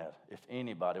ferociously mad if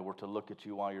anybody were to look at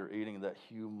you while you're eating that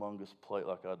humongous plate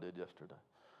like I did yesterday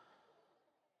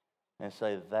and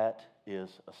say, that is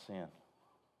a sin.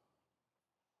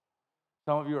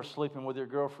 Some of you are sleeping with your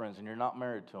girlfriends and you're not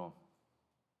married to them.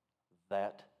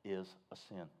 That is a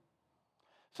sin.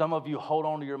 Some of you hold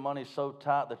on to your money so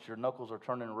tight that your knuckles are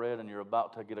turning red and you're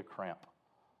about to get a cramp.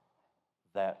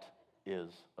 That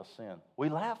is a sin. We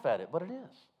laugh at it, but it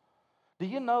is. Do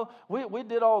you know, we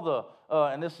did all the,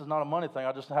 and this is not a money thing,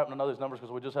 I just happen to know these numbers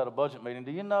because we just had a budget meeting.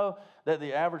 Do you know that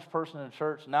the average person in the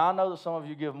church, now I know that some of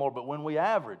you give more, but when we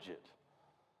average it,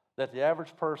 that the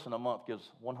average person a month gives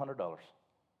 $100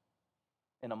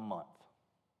 in a month.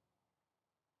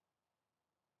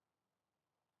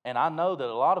 And I know that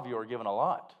a lot of you are giving a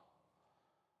lot.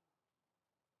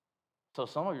 So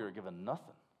some of you are giving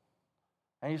nothing.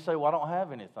 And you say, well, I don't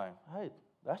have anything. Hey,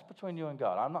 that's between you and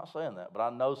God. I'm not saying that, but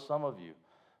I know some of you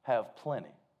have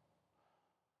plenty.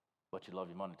 But you love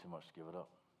your money too much to give it up.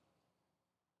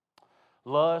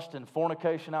 Lust and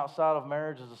fornication outside of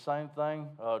marriage is the same thing.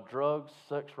 Drugs,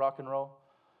 sex, rock and roll.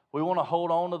 We want to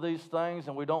hold on to these things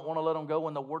and we don't want to let them go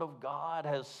when the Word of God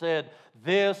has said,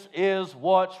 this is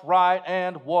what's right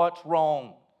and what's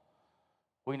wrong.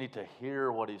 We need to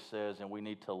hear what He says and we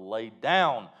need to lay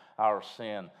down our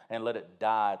sin and let it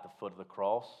die at the foot of the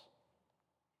cross.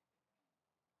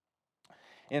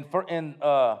 In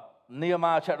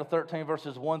Nehemiah chapter 13,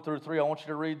 verses 1 through 3, I want you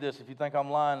to read this. If you think I'm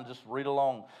lying, just read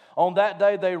along. On that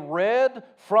day, they read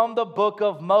from the book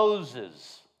of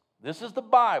Moses. This is the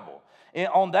Bible.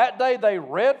 On that day, they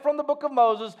read from the book of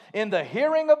Moses in the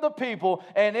hearing of the people,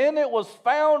 and in it was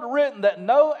found written that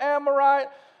no Amorite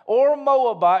or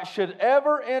Moabite should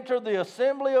ever enter the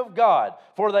assembly of God,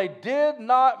 for they did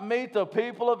not meet the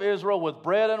people of Israel with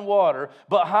bread and water,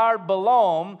 but hired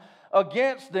Balaam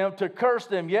against them to curse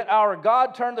them. Yet our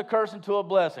God turned the curse into a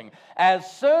blessing.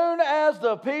 As soon as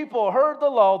the people heard the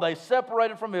law, they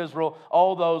separated from Israel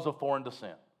all those of foreign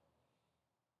descent.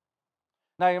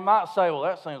 Now you might say, well,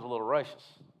 that seems a little racist.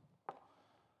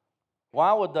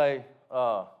 Why would they,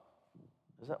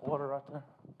 is that water right there?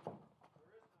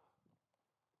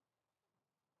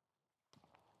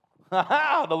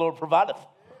 The Lord provideth.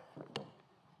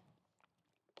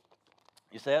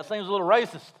 You say, that seems a little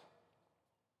racist.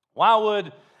 Why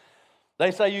would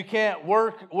they say you can't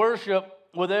worship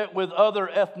with other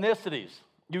ethnicities?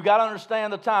 You got to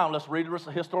understand the time. Let's read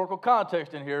the historical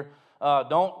context in here.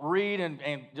 Don't read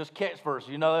and just catch verses.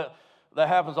 You know that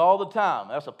happens all the time.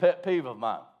 That's a pet peeve of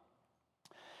mine.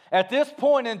 At this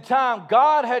point in time,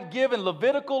 God had given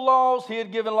Levitical laws. He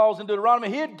had given laws in Deuteronomy.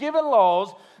 He had given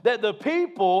laws that the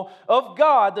people of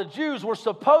God, the Jews, were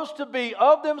supposed to be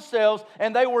of themselves,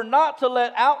 and they were not to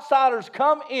let outsiders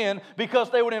come in because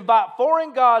they would invite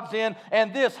foreign gods in.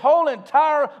 And this whole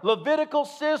entire Levitical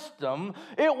system,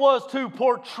 it was to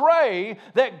portray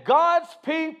that God's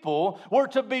people were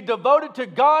to be devoted to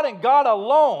God and God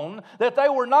alone, that they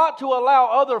were not to allow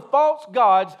other false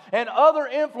gods and other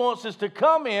influences to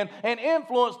come in and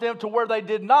influence them to where they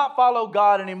did not follow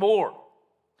God anymore.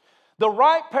 The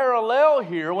right parallel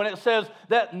here when it says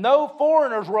that no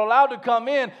foreigners were allowed to come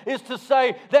in is to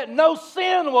say that no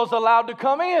sin was allowed to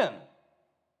come in.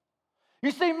 You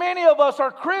see, many of us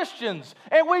are Christians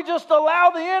and we just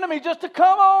allow the enemy just to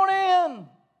come on in.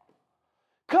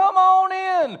 Come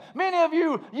on in. Many of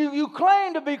you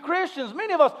claim to be Christians.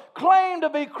 Many of us claim to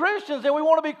be Christians, and we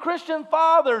want to be Christian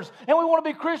fathers, and we want to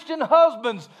be Christian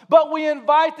husbands, but we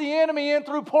invite the enemy in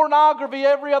through pornography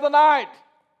every other night.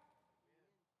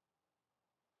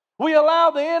 We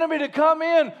allow the enemy to come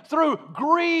in through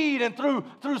greed and through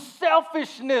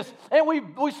selfishness, and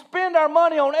we spend our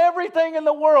money on everything in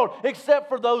the world except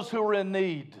for those who are in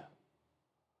need.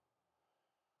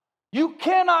 You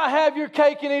cannot have your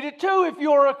cake and eat it too if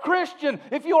you're a Christian.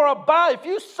 If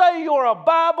you say you're a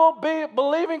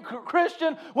Bible-believing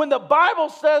Christian, when the Bible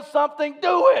says something,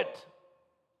 do it.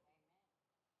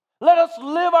 Let us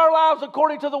live our lives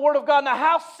according to the Word of God. Now,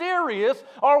 how serious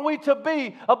are we to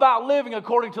be about living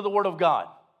according to the Word of God?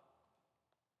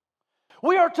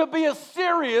 We are to be as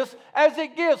serious as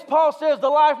it gets. Paul says, the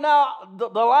life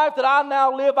that I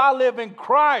now live, I live in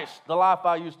Christ. The life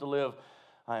I used to live,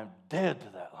 I am dead to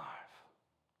that life.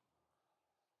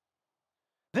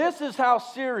 This is how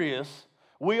serious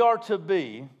we are to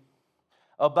be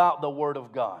about the Word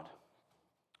of God.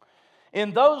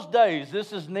 In those days,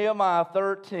 this is Nehemiah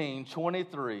 13,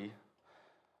 23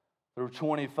 through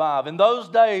 25. In those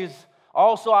days,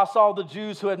 also I saw the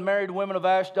Jews who had married women of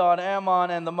Ashdod,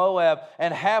 Ammon, and the Moab,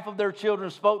 and half of their children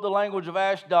spoke the language of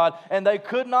Ashdod, and they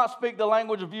could not speak the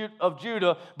language of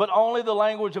Judah, but only the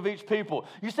language of each people.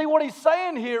 You see, what he's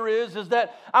saying here is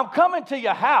that I'm coming to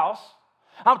your house,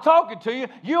 I'm talking to you.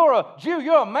 You're a Jew.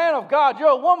 You're a man of God. You're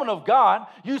a woman of God.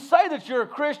 You say that you're a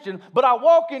Christian, but I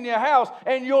walk in your house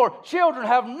and your children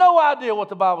have no idea what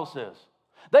the Bible says.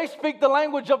 They speak the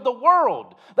language of the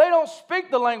world. They don't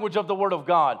speak the language of the Word of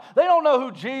God. They don't know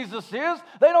who Jesus is.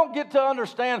 They don't get to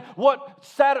understand what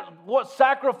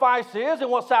sacrifice is and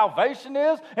what salvation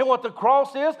is and what the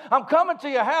cross is. I'm coming to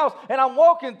your house and I'm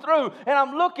walking through and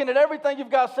I'm looking at everything you've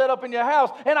got set up in your house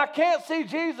and I can't see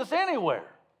Jesus anywhere.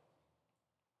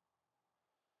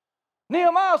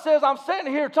 Nehemiah says, I'm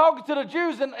sitting here talking to the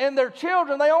Jews and their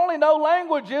children. They only know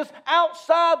languages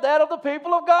outside that of the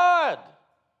people of God.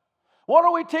 What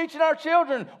are we teaching our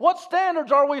children? What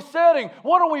standards are we setting?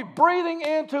 What are we breathing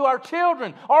into our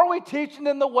children? Are we teaching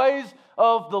them the ways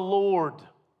of the Lord?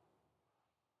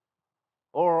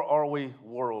 Or are we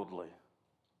worldly?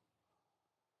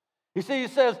 You see, he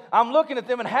says, I'm looking at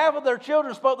them, and half of their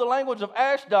children spoke the language of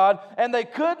Ashdod, and they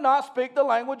could not speak the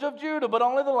language of Judah, but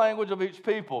only the language of each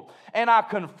people. And I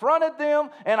confronted them,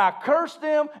 and I cursed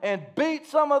them, and beat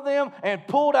some of them, and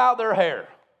pulled out their hair.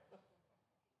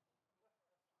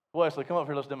 Wesley, come up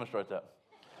here. Let's demonstrate that.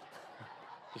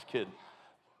 Just kidding.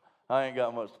 I ain't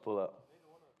got much to pull out.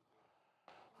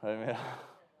 Amen.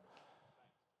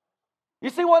 You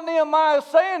see what Nehemiah is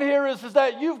saying here is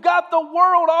that you've got the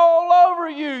world all over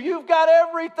you. You've got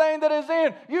everything that is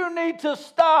in. You need to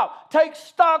stop, take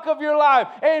stock of your life,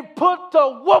 and put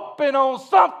the whooping on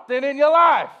something in your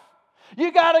life.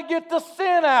 You got to get the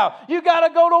sin out. You got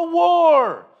to go to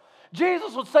war.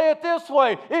 Jesus would say it this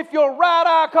way: if your right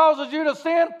eye causes you to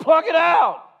sin, pluck it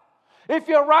out. If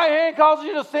your right hand causes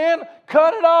you to sin,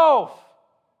 cut it off.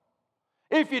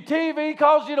 If your TV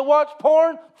causes you to watch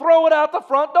porn, throw it out the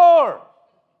front door.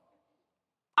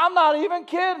 I'm not even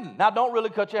kidding. Now, don't really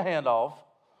cut your hand off,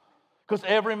 because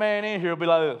every man in here will be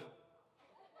like this.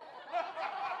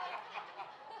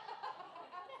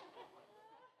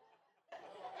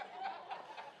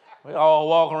 We all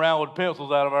walk around with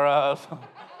pencils out of our eyes.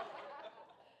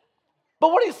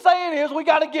 But what he's saying is we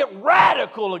got to get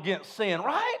radical against sin,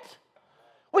 right?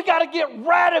 We got to get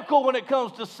radical when it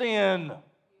comes to sin.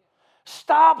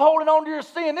 Stop holding on to your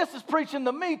sin. This is preaching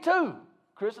to me too,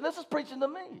 Kristen. This is preaching to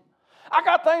me. I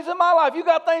got things in my life. You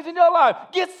got things in your life.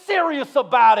 Get serious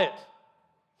about it.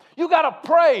 You got to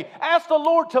pray. Ask the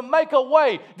Lord to make a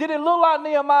way. Did it look like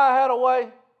Nehemiah had a way?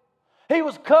 He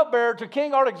was cupbearer to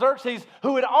King Artaxerxes,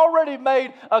 who had already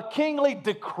made a kingly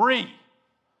decree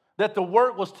that the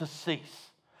work was to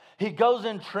cease. He goes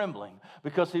in trembling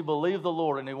because he believed the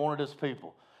Lord and he wanted his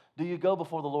people. Do you go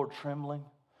before the Lord trembling?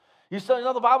 You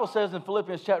know, the Bible says in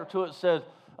Philippians chapter 2, it says,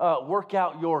 work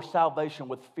out your salvation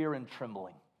with fear and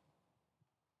trembling.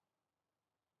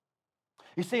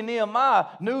 You see, Nehemiah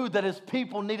knew that his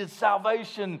people needed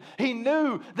salvation. He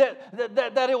knew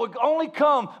that it would only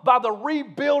come by the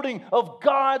rebuilding of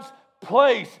God's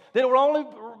place, that it would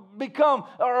only come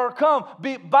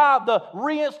by the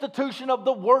reinstitution of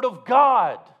the Word of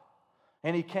God.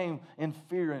 And he came in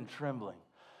fear and trembling.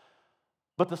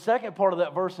 But the second part of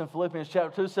that verse in Philippians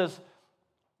chapter 2 says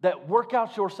that work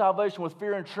out your salvation with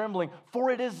fear and trembling, for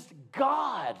it is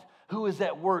God who is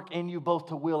at work in you both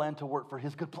to will and to work for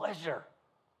his good pleasure.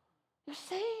 You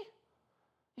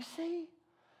see?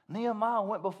 Nehemiah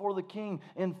went before the king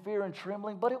in fear and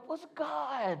trembling, but it was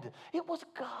God. It was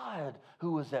God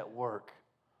who was at work,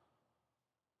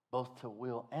 both to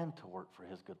will and to work for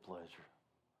his good pleasure.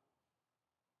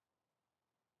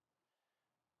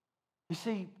 You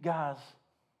see, guys,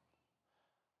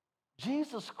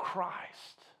 Jesus Christ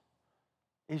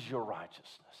is your righteousness.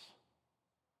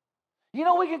 You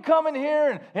know, we can come in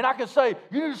here and I can say,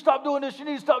 you need to stop doing this, you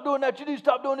need to stop doing that, you need to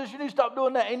stop doing this, you need to stop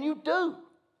doing that, and you do.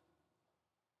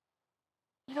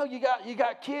 You know, you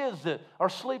got kids that are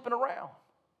sleeping around.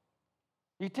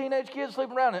 You teenage kids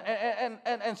sleeping around,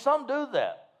 and some do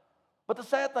that. But the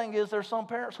sad thing is there's some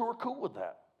parents who are cool with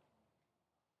that.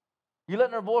 You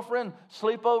letting their boyfriend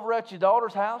sleep over at your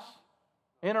daughter's house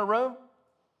in her room?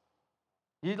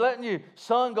 You letting your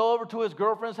son go over to his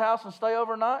girlfriend's house and stay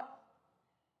overnight?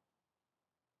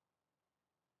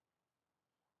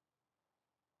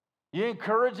 You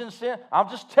encouraging sin? I'm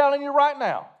just telling you right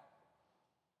now.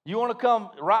 You want to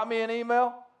come write me an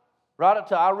email? Write it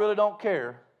to I really don't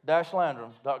care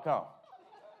 -landrum.com.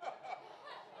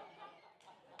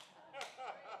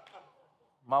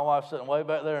 My wife's sitting way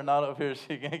back there and not up here.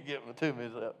 She can't get me to me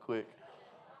that quick.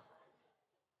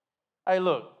 Hey,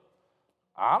 look,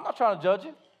 I'm not trying to judge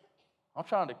you. I'm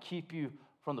trying to keep you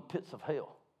from the pits of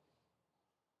hell.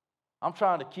 I'm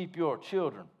trying to keep your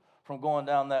children from going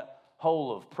down that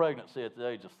hole of pregnancy at the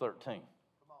age of 13. If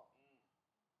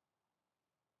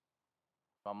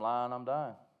I'm lying, I'm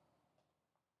dying.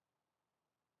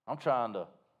 I'm trying to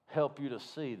help you to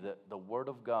see that the Word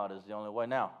of God is the only way.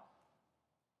 Now,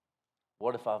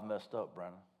 what if I've messed up,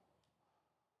 Brandon?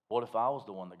 What if I was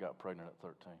the one that got pregnant at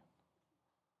 13?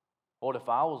 What if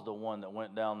I was the one that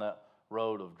went down that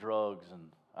road of drugs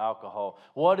and alcohol?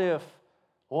 What if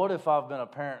I've been a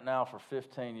parent now for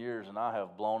 15 years and I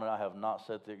have blown it, I have not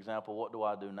set the example? What do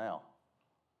I do now?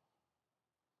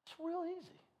 It's real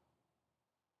easy.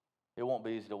 It won't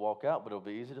be easy to walk out, but it'll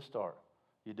be easy to start.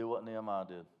 You do what Nehemiah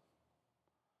did.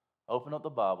 Open up the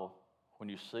Bible. When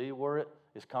you see where it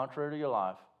is contrary to your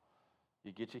life,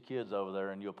 you get your kids over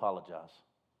there and you apologize.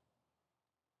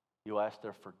 You ask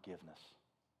their forgiveness.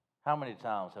 How many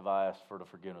times have I asked for the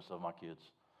forgiveness of my kids?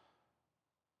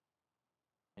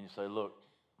 And you say, look,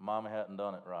 Mommy hadn't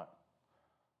done it right.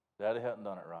 Daddy hadn't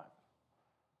done it right.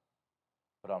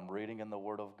 But I'm reading in the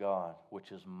Word of God,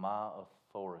 which is my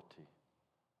authority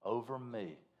over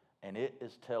me, and it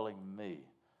is telling me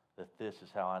that this is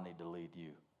how I need to lead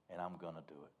you, and I'm going to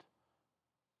do it.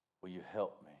 Will you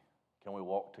help me? Can we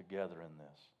walk together in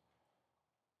this?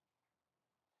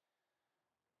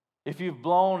 If you've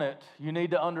blown it, you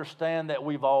need to understand that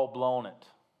we've all blown it.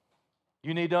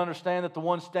 You need to understand that the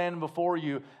one standing before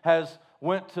you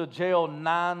went to jail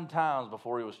 9 times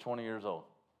before he was 20 years old.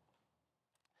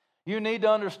 You need to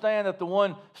understand that the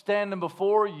one standing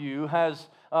before you has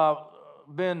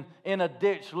been in a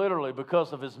ditch literally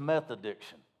because of his meth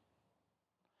addiction.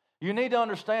 You need to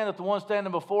understand that the one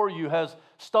standing before you has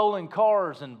stolen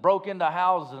cars and broke into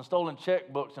houses and stolen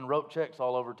checkbooks and wrote checks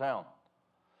all over town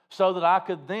so that I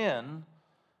could then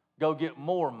go get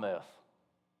more meth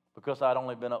because I'd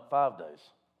only been up 5 days.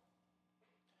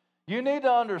 You need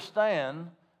to understand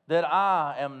that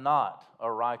I am not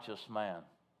a righteous man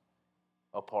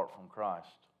apart from Christ.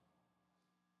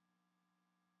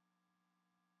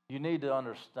 You need to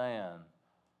understand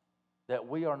that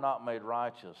we are not made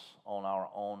righteous on our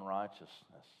own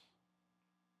righteousness,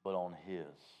 but on His.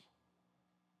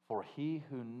 For He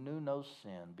who knew no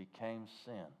sin became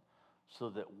sin, so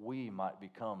that we might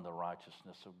become the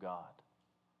righteousness of God.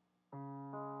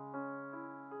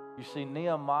 You see,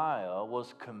 Nehemiah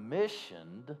was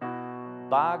commissioned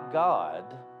by God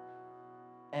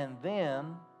and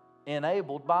then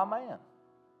enabled by man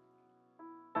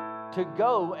to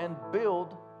go and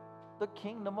build the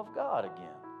kingdom of God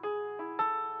again.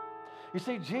 You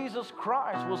see, Jesus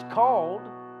Christ was called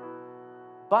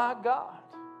by God.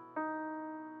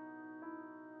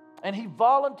 And He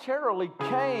voluntarily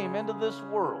came into this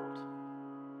world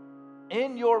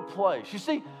in your place. You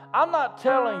see, I'm not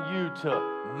telling you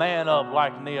to man up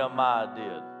like Nehemiah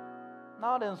did.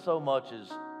 Not in so much as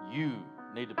you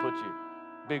need to put your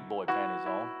big boy panties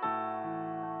on.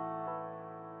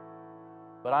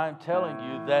 But I'm telling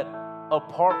you that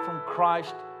apart from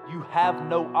Christ, you have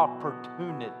no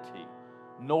opportunity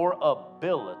nor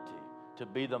ability to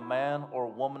be the man or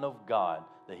woman of God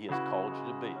that He has called you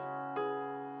to be.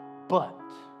 But,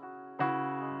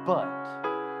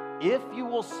 if you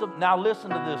will, now listen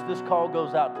to this. This call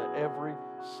goes out to every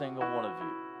single one of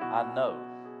you. I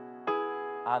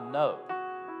know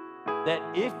that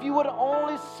if you would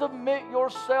only submit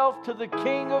yourself to the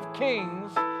King of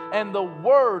Kings and the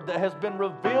Word that has been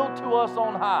revealed to us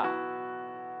on high,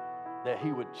 that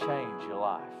He would change your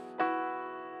life.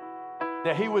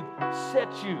 That He would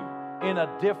set you in a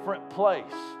different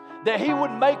place. That He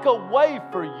would make a way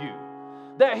for you.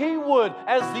 That He would,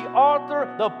 as the author,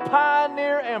 the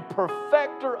pioneer, and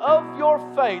perfecter of your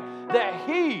faith, that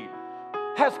He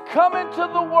has come into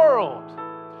the world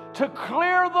to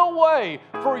clear the way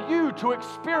for you to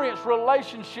experience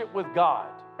relationship with God.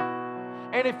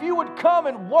 And if you would come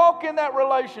and walk in that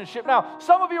relationship. Now,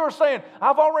 some of you are saying,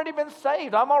 I've already been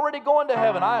saved. I'm already going to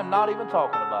heaven. I am not even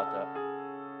talking about that.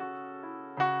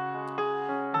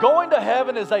 Going to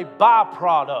heaven is a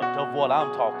byproduct of what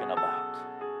I'm talking about.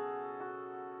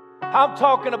 I'm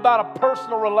talking about a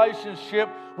personal relationship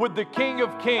with the King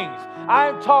of Kings.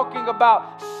 I'm talking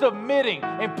about submitting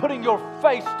and putting your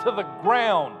face to the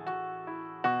ground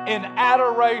in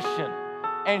adoration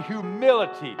and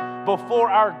humility before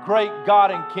our great God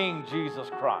and King, Jesus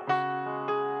Christ.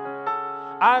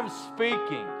 I'm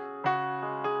speaking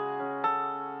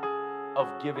of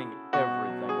giving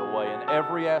everything away in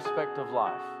every aspect of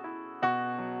life.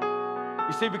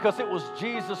 You see, because it was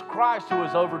Jesus Christ who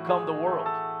has overcome the world.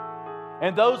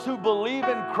 And those who believe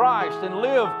in Christ and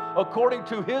live according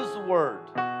to His Word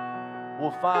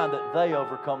will find that they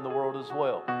overcome the world as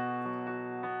well.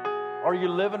 Are you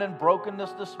living in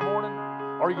brokenness this morning?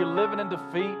 Are you living in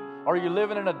defeat? Are you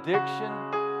living in addiction?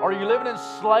 Are you living in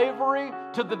slavery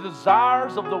to the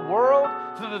desires of the world,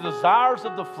 to the desires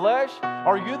of the flesh?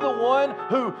 Are you the one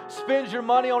who spends your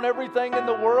money on everything in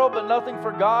the world but nothing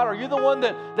for God? Are you the one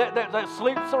that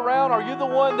sleeps around? Are you the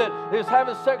one that is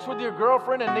having sex with your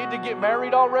girlfriend and need to get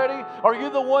married already? Are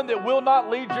you the one that will not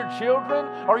lead your children?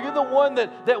 Are you the one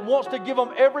that wants to give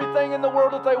them everything in the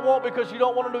world that they want because you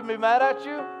don't want them to be mad at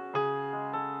you?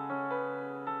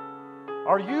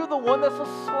 Are you the one that's a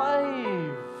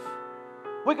slave?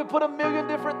 We could put a million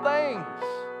different things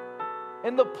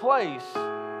in the place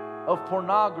of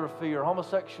pornography or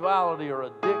homosexuality or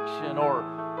addiction or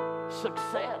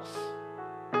success.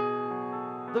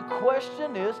 The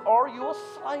question is, are you a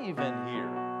slave in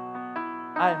here?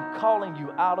 I am calling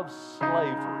you out of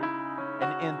slavery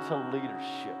and into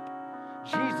leadership.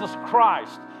 Jesus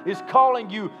Christ is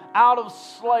calling you out of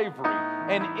slavery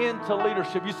and into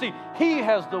leadership. You see, He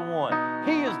is the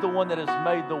one that has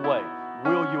made the way.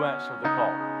 Will you answer the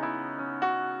call?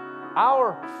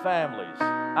 Our families,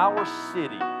 our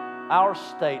city, our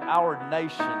state, our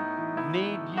nation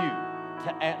need you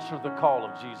to answer the call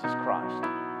of Jesus Christ.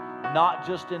 Not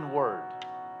just in word,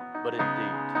 but in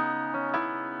deed.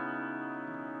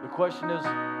 The question is,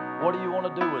 what do you want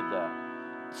to do with that?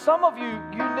 Some of you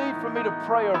need for me to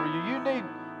pray over you. You need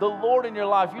the Lord in your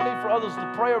life. You need for others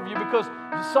to pray over you because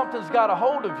something's got a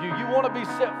hold of you. You want to be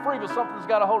set free, but something's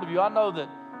got a hold of you. I know that,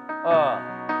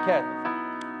 Kathy,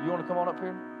 you want to come on up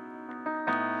here?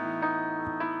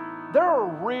 There are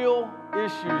real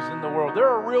issues in the world. There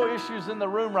are real issues in the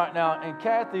room right now. And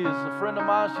Kathy is a friend of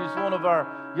mine. She's one of our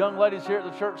young ladies here at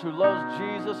the church who loves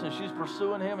Jesus, and she's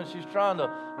pursuing Him, and she's trying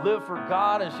to live for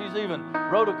God, and she's even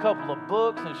wrote a couple of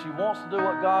books, and she wants to do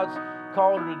what God's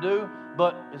called her to do.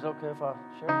 But is it okay if I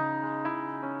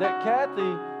share? That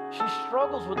Kathy, she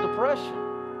struggles with depression.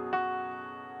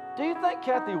 Do you think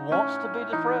Kathy wants to be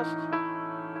depressed?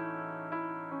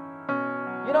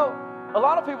 You know, a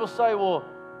lot of people say, well,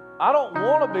 I don't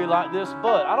want to be like this,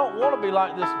 but. I don't want to be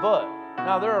like this, but.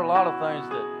 Now, there are a lot of things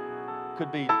that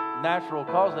could be natural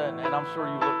cause that, and I'm sure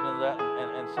you've looked into that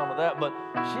and some of that, but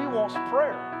she wants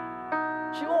prayer.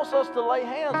 She wants us to lay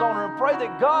hands on her and pray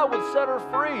that God would set her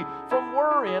free from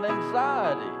worry and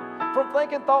anxiety, from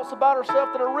thinking thoughts about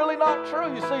herself that are really not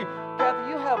true. You see, Kathy,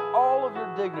 you have all of your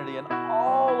dignity and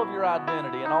all of your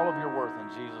identity and all of your worth in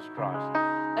Jesus Christ.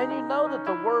 And you know that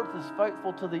the worth is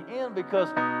faithful to the end, because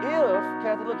if,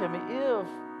 Kathy, look at me,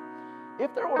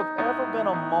 if there would have ever been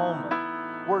a moment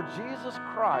where Jesus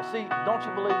Christ, see, don't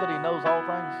you believe that He knows all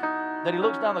things? That He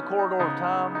looks down the corridor of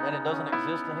time and it doesn't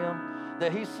exist to Him?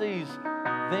 That He sees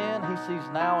then, He sees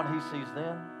now, and He sees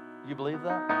then? You believe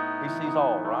that? He sees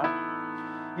all, right?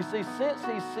 You see, since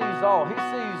He sees all, He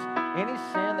sees any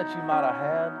sin that you might have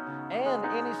had and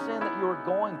any sin that you are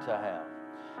going to have.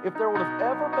 If there would have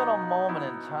ever been a moment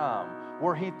in time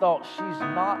where He thought she's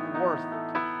not worth it,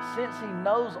 since He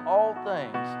knows all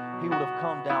things, He would have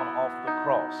come down off the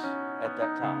cross at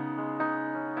that time.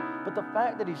 But the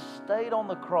fact that He stayed on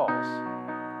the cross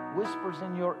whispers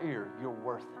in your ear, you're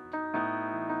worth it.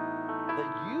 That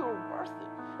you are worth it.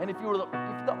 And if you're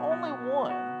the only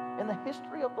one in the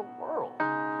history of the world,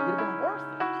 you'd have been worth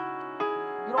it.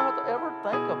 You don't have to ever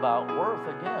think about worth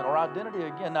again or identity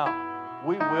again. Now,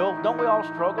 we will. Don't we all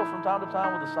struggle from time to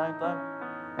time with the same thing?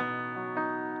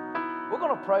 We're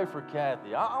going to pray for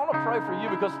Kathy. I want to pray for you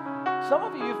because some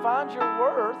of you find your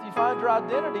worth, you find your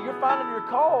identity, you're finding your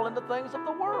call in the things of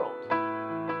the world. But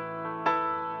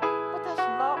that's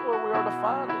not where we are to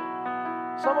find it.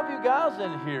 Some of you guys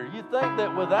in here, you think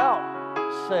that without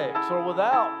sex or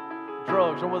without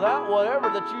drugs or without whatever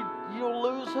that you'll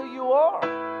lose who you are.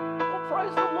 Well,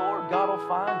 praise the Lord. God will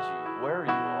find you where you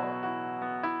are.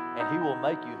 And He will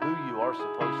make you who you are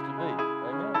supposed to be.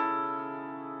 Amen.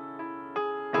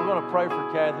 We're going to pray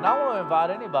for Kathy. And I want to invite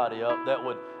anybody up that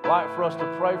would like for us to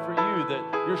pray for you, that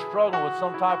you're struggling with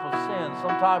some type of sin,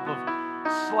 some type of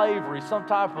slavery, some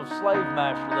type of slave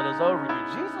master that is over you.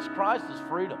 Jesus Christ is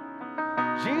freedom.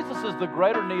 Jesus is the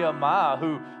greater Nehemiah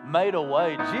who made a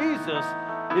way. Jesus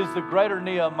is the greater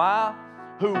Nehemiah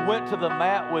who went to the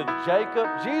mat with Jacob.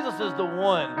 Jesus is the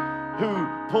one who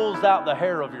pulls out the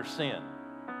hair of your sin.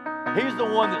 He's the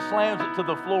one that slams it to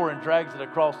the floor and drags it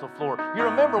across the floor. You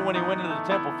remember when He went into the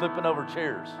temple flipping over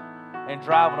chairs and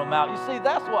driving them out. You see,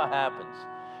 that's what happens.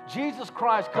 Jesus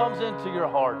Christ comes into your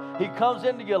heart. He comes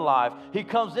into your life. He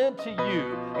comes into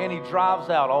you, and He drives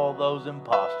out all those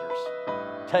imposters,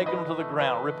 taking them to the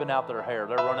ground, ripping out their hair.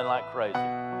 They're running like crazy.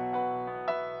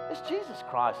 It's Jesus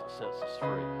Christ that sets us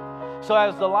free. So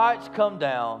as the lights come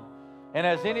down, and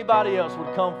as anybody else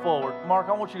would come forward, Mark,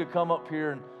 I want you to come up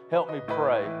here and help me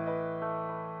pray.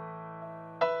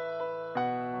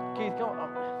 Keith, come on.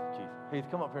 Keith. Heath,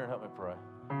 come up here and help me pray.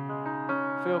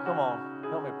 Phil, come on.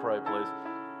 Help me pray, please.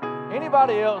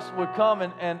 Anybody else would come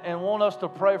and want us to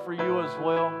pray for you as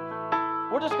well?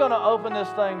 We're just going to open this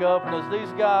thing up, and as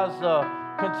these guys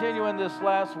continue in this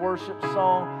last worship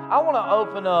song, I want to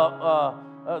open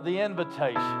up the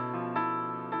invitation.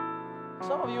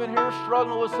 Some of you in here are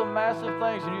struggling with some massive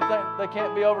things, and you think they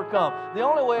can't be overcome. The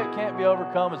only way it can't be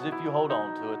overcome is if you hold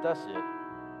on to it. That's it.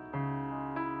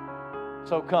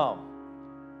 So come.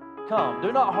 Come.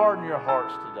 Do not harden your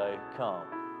hearts today. Come.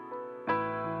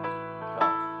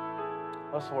 Come.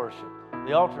 Let's worship.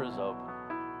 The altar is open.